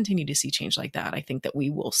we continue to see change like that, I think that we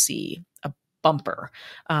will see a bumper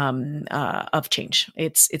of change.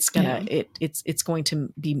 It's going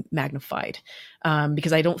to be magnified,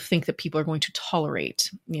 because I don't think that people are going to tolerate,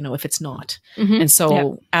 if it's not. And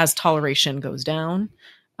so as toleration goes down,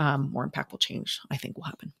 more impactful change, I think, will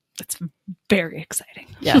happen. That's very exciting.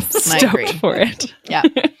 Yes, I agree. Stoked for it. Yeah.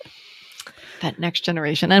 That next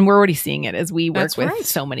generation. And we're already seeing it as we work That's with right.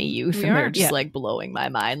 so many youth, We and they're are. just Yeah. like blowing my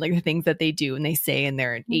mind. Like the things that they do and they say, and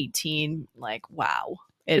they're 18, like, wow.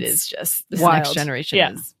 It It's is just this wild. next generation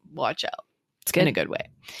Yeah. is, watch out. It's In a good way.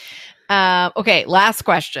 Okay, last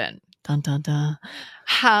question. Dun, dun, dun.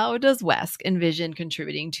 How does WESC envision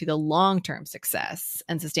contributing to the long-term success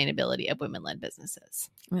and sustainability of women-led businesses?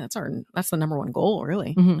 I mean, that's the number one goal,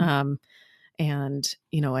 really. Mhm. And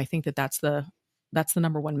I think that's the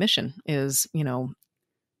number one mission is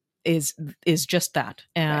just that.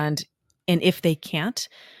 And if they can't,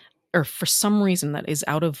 or for some reason that is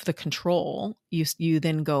out of the control, you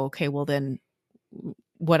then go, okay, well then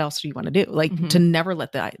what else do you want to do? Like, Mhm. to never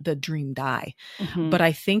let the dream die. But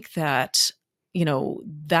I think that,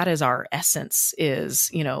 that is our essence, is,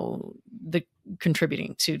 the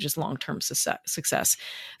contributing to just long-term success.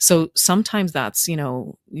 So sometimes that's,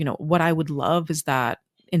 what I would love is that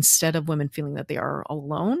instead of women feeling that they are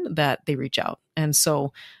alone, that they reach out. And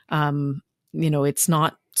so, it's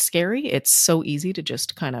not scary. It's so easy to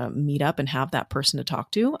just kind of meet up and have that person to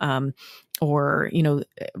talk to.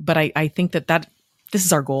 But I think that this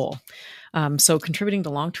is our goal. So contributing to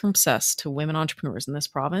long-term success to women entrepreneurs in this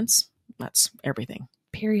province, that's everything.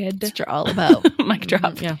 Period. That's what you're all about. Mic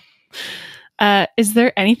drop. Yeah. Is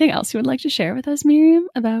there anything else you would like to share with us, Miriam,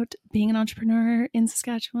 about being an entrepreneur in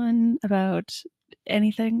Saskatchewan, about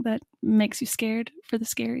anything that makes you scared for the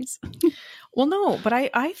scaries? Well, no, but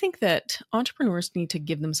I think that entrepreneurs need to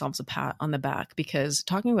give themselves a pat on the back, because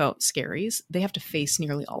talking about scaries, they have to face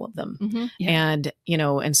nearly all of them. Mhm. Yeah. And,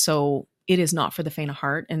 and so it is not for the faint of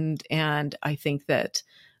heart. And I think that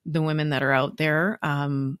the women that are out there,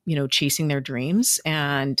 chasing their dreams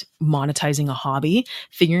and monetizing a hobby,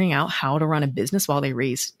 figuring out how to run a business while they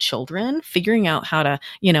raise children, figuring out how to,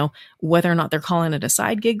 whether or not they're calling it a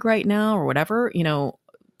side gig right now or whatever,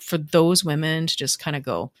 for those women to just kind of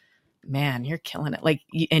go, man, you're killing it. Like,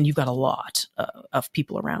 and you've got a lot of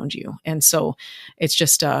people around you. And so it's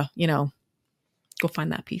just, go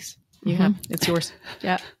find that piece. It's yours.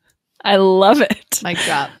 Yeah. I love it. Mic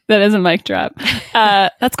drop. That is a mic drop.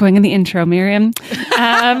 That's going in the intro, Miriam.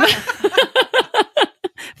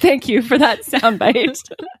 Thank you for that soundbite.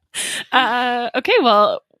 Okay,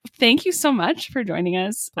 well, thank you so much for joining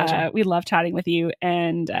us. Pleasure. We love chatting with you.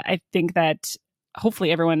 And I think that hopefully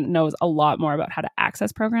everyone knows a lot more about how to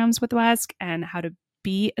access programs with WESC and how to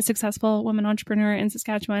be a successful woman entrepreneur in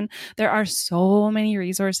Saskatchewan. There are so many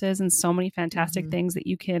resources and so many fantastic things that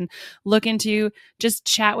you can look into. Just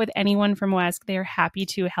chat with anyone from WESC. They are happy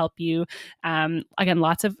to help you. Again,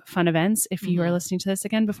 lots of fun events. If you are listening to this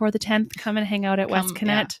again before the 10th, come and hang out at WESC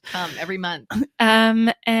Connect. Come every month.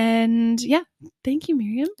 And yeah, thank you,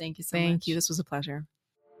 Miriam. Thank you so much. Thank you. This was a pleasure.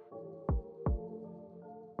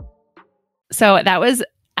 So that was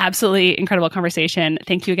absolutely incredible conversation.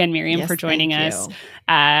 Thank you again, Miriam, Yes, for joining thank us. you.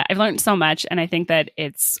 I've learned so much, and I think that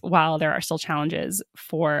while there are still challenges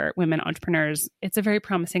for women entrepreneurs, it's a very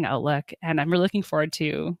promising outlook, and I'm really looking forward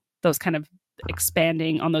to those kind of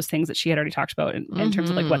expanding on those things that she had already talked about in terms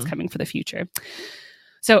of like what's coming for the future.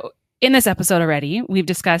 So in this episode already, we've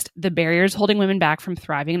discussed the barriers holding women back from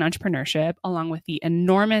thriving in entrepreneurship, along with the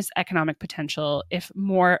enormous economic potential if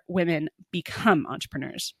more women become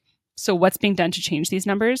entrepreneurs. So what's being done to change these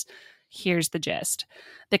numbers? Here's the gist.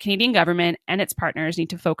 The Canadian government and its partners need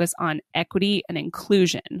to focus on equity and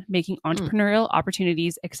inclusion, making entrepreneurial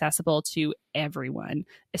opportunities accessible to everyone,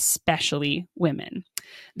 especially women.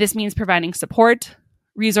 This means providing support,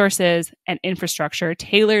 resources, and infrastructure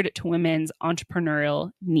tailored to women's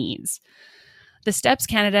entrepreneurial needs. The steps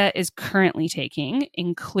Canada is currently taking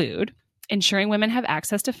include ensuring women have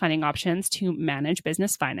access to funding options to manage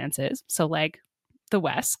business finances. So like the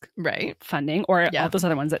WESC funding or all those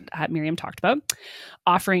other ones that Miriam talked about.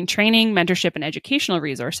 Offering training, mentorship, and educational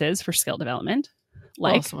resources for skill development.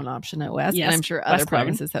 Like also an option at WESC. Yes, and I'm sure other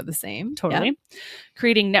provinces have the same. Totally. Yeah.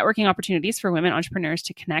 Creating networking opportunities for women entrepreneurs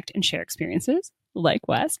to connect and share experiences like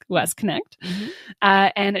WESC Connect.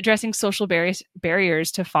 And addressing social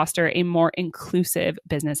barriers to foster a more inclusive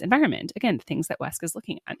business environment. Again, things that WESC is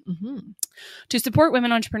looking at. To support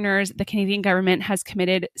women entrepreneurs, the Canadian government has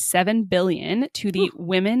committed $7 billion to the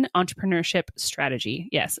Women Entrepreneurship Strategy.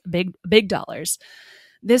 Yes, big dollars.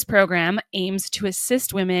 This program aims to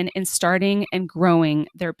assist women in starting and growing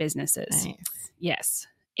their businesses. Nice. Yes.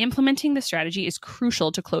 Implementing the strategy is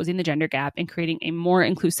crucial to closing the gender gap and creating a more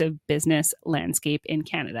inclusive business landscape in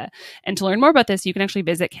Canada. And to learn more about this, you can actually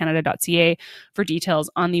visit canada.ca for details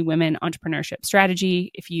on the Women Entrepreneurship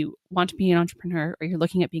Strategy. If you want to be an entrepreneur or you're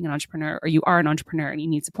looking at being an entrepreneur or you are an entrepreneur and you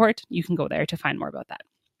need support, you can go there to find more about that.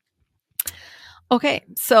 Okay,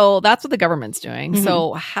 so that's what the government's doing.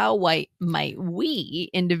 So how might we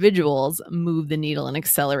individuals move the needle in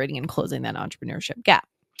accelerating and closing that entrepreneurship gap?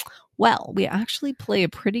 Well, we actually play a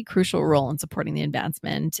pretty crucial role in supporting the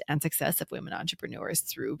advancement and success of women entrepreneurs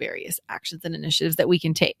through various actions and initiatives that we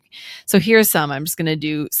can take. So here's some. I'm just going to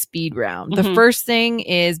do speed round. The first thing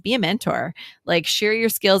is be a mentor. Like share your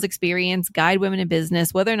skills, experience, guide women in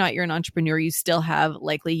business. Whether or not you're an entrepreneur, you still have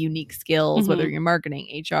likely unique skills, whether you're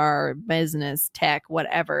marketing, HR, business, tech,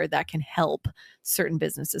 whatever, that can help certain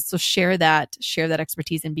businesses. So share that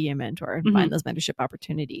expertise and be a mentor and find those mentorship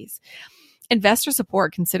opportunities. Investor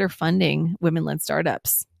support, consider funding women-led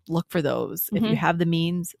startups. Look for those. If you have the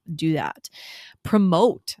means, do that.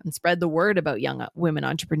 Promote and spread the word about young women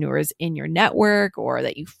entrepreneurs in your network or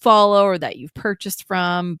that you follow or that you've purchased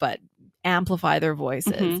from, but amplify their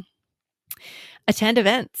voices. Attend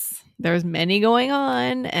events. There's many going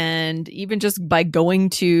on. And even just by going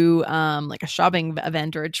to like a shopping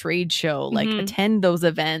event or a trade show, like attend those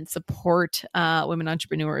events, support women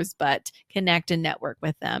entrepreneurs, but connect and network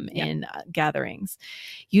with them in gatherings.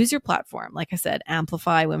 Use your platform. Like I said,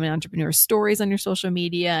 amplify women entrepreneurs' stories on your social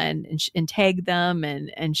media and tag them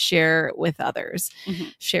and share with others.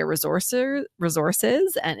 Share resources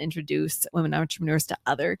and introduce women entrepreneurs to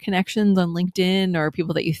other connections on LinkedIn or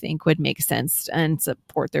people that you think would make sense and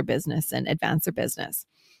support their business and advance their business.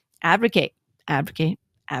 Advocate.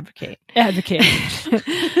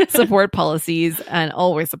 Support policies and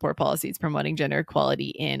always support policies promoting gender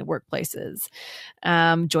equality in workplaces.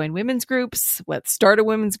 Join women's groups. Start a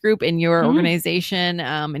women's group in your organization.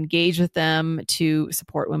 Engage with them to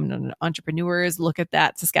support women entrepreneurs. Look at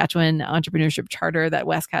that Saskatchewan Entrepreneurship Charter that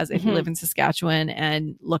WESC has if you live in Saskatchewan,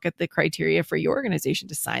 and look at the criteria for your organization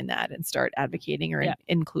to sign that and start advocating or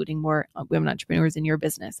including more women entrepreneurs in your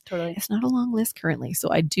business. Totally. It's not a long list currently, so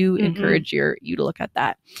I do encourage you to look at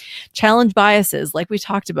that. Challenge biases, like we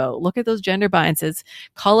talked about. Look at those gender biases.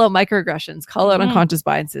 Call out microaggressions. Call out unconscious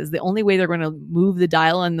biases. The only way they're going to move the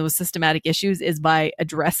dial on those systematic issues is by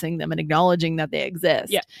addressing them and acknowledging that they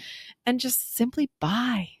exist. And just simply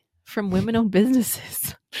buy from women-owned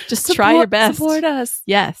businesses. Just try your best. Support us.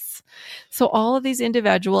 Yes. So all of these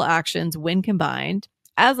individual actions, when combined,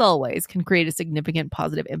 as always, can create a significant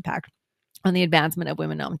positive impact on the advancement of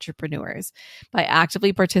women entrepreneurs. By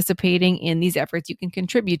actively participating in these efforts, you can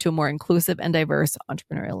contribute to a more inclusive and diverse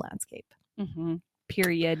entrepreneurial landscape.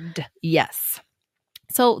 Period. Yes.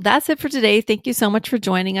 So that's it for today. Thank you so much for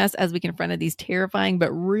joining us as we confronted these terrifying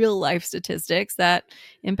but real life statistics that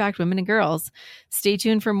impact women and girls. Stay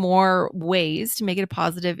tuned for more ways to make it a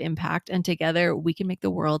positive impact, and together we can make the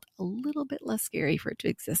world a little bit less scary for it to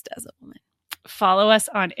exist as a woman. Follow us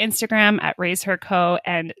on Instagram at RaiseHerCo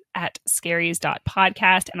and at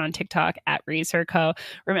scaries.podcast, and on TikTok at RaiseHerCo.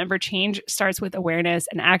 Remember, change starts with awareness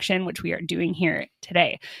and action, which we are doing here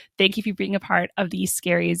today. Thank you for being a part of the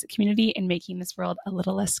Scaries community and making this world a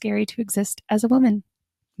little less scary to exist as a woman.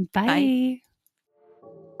 Bye.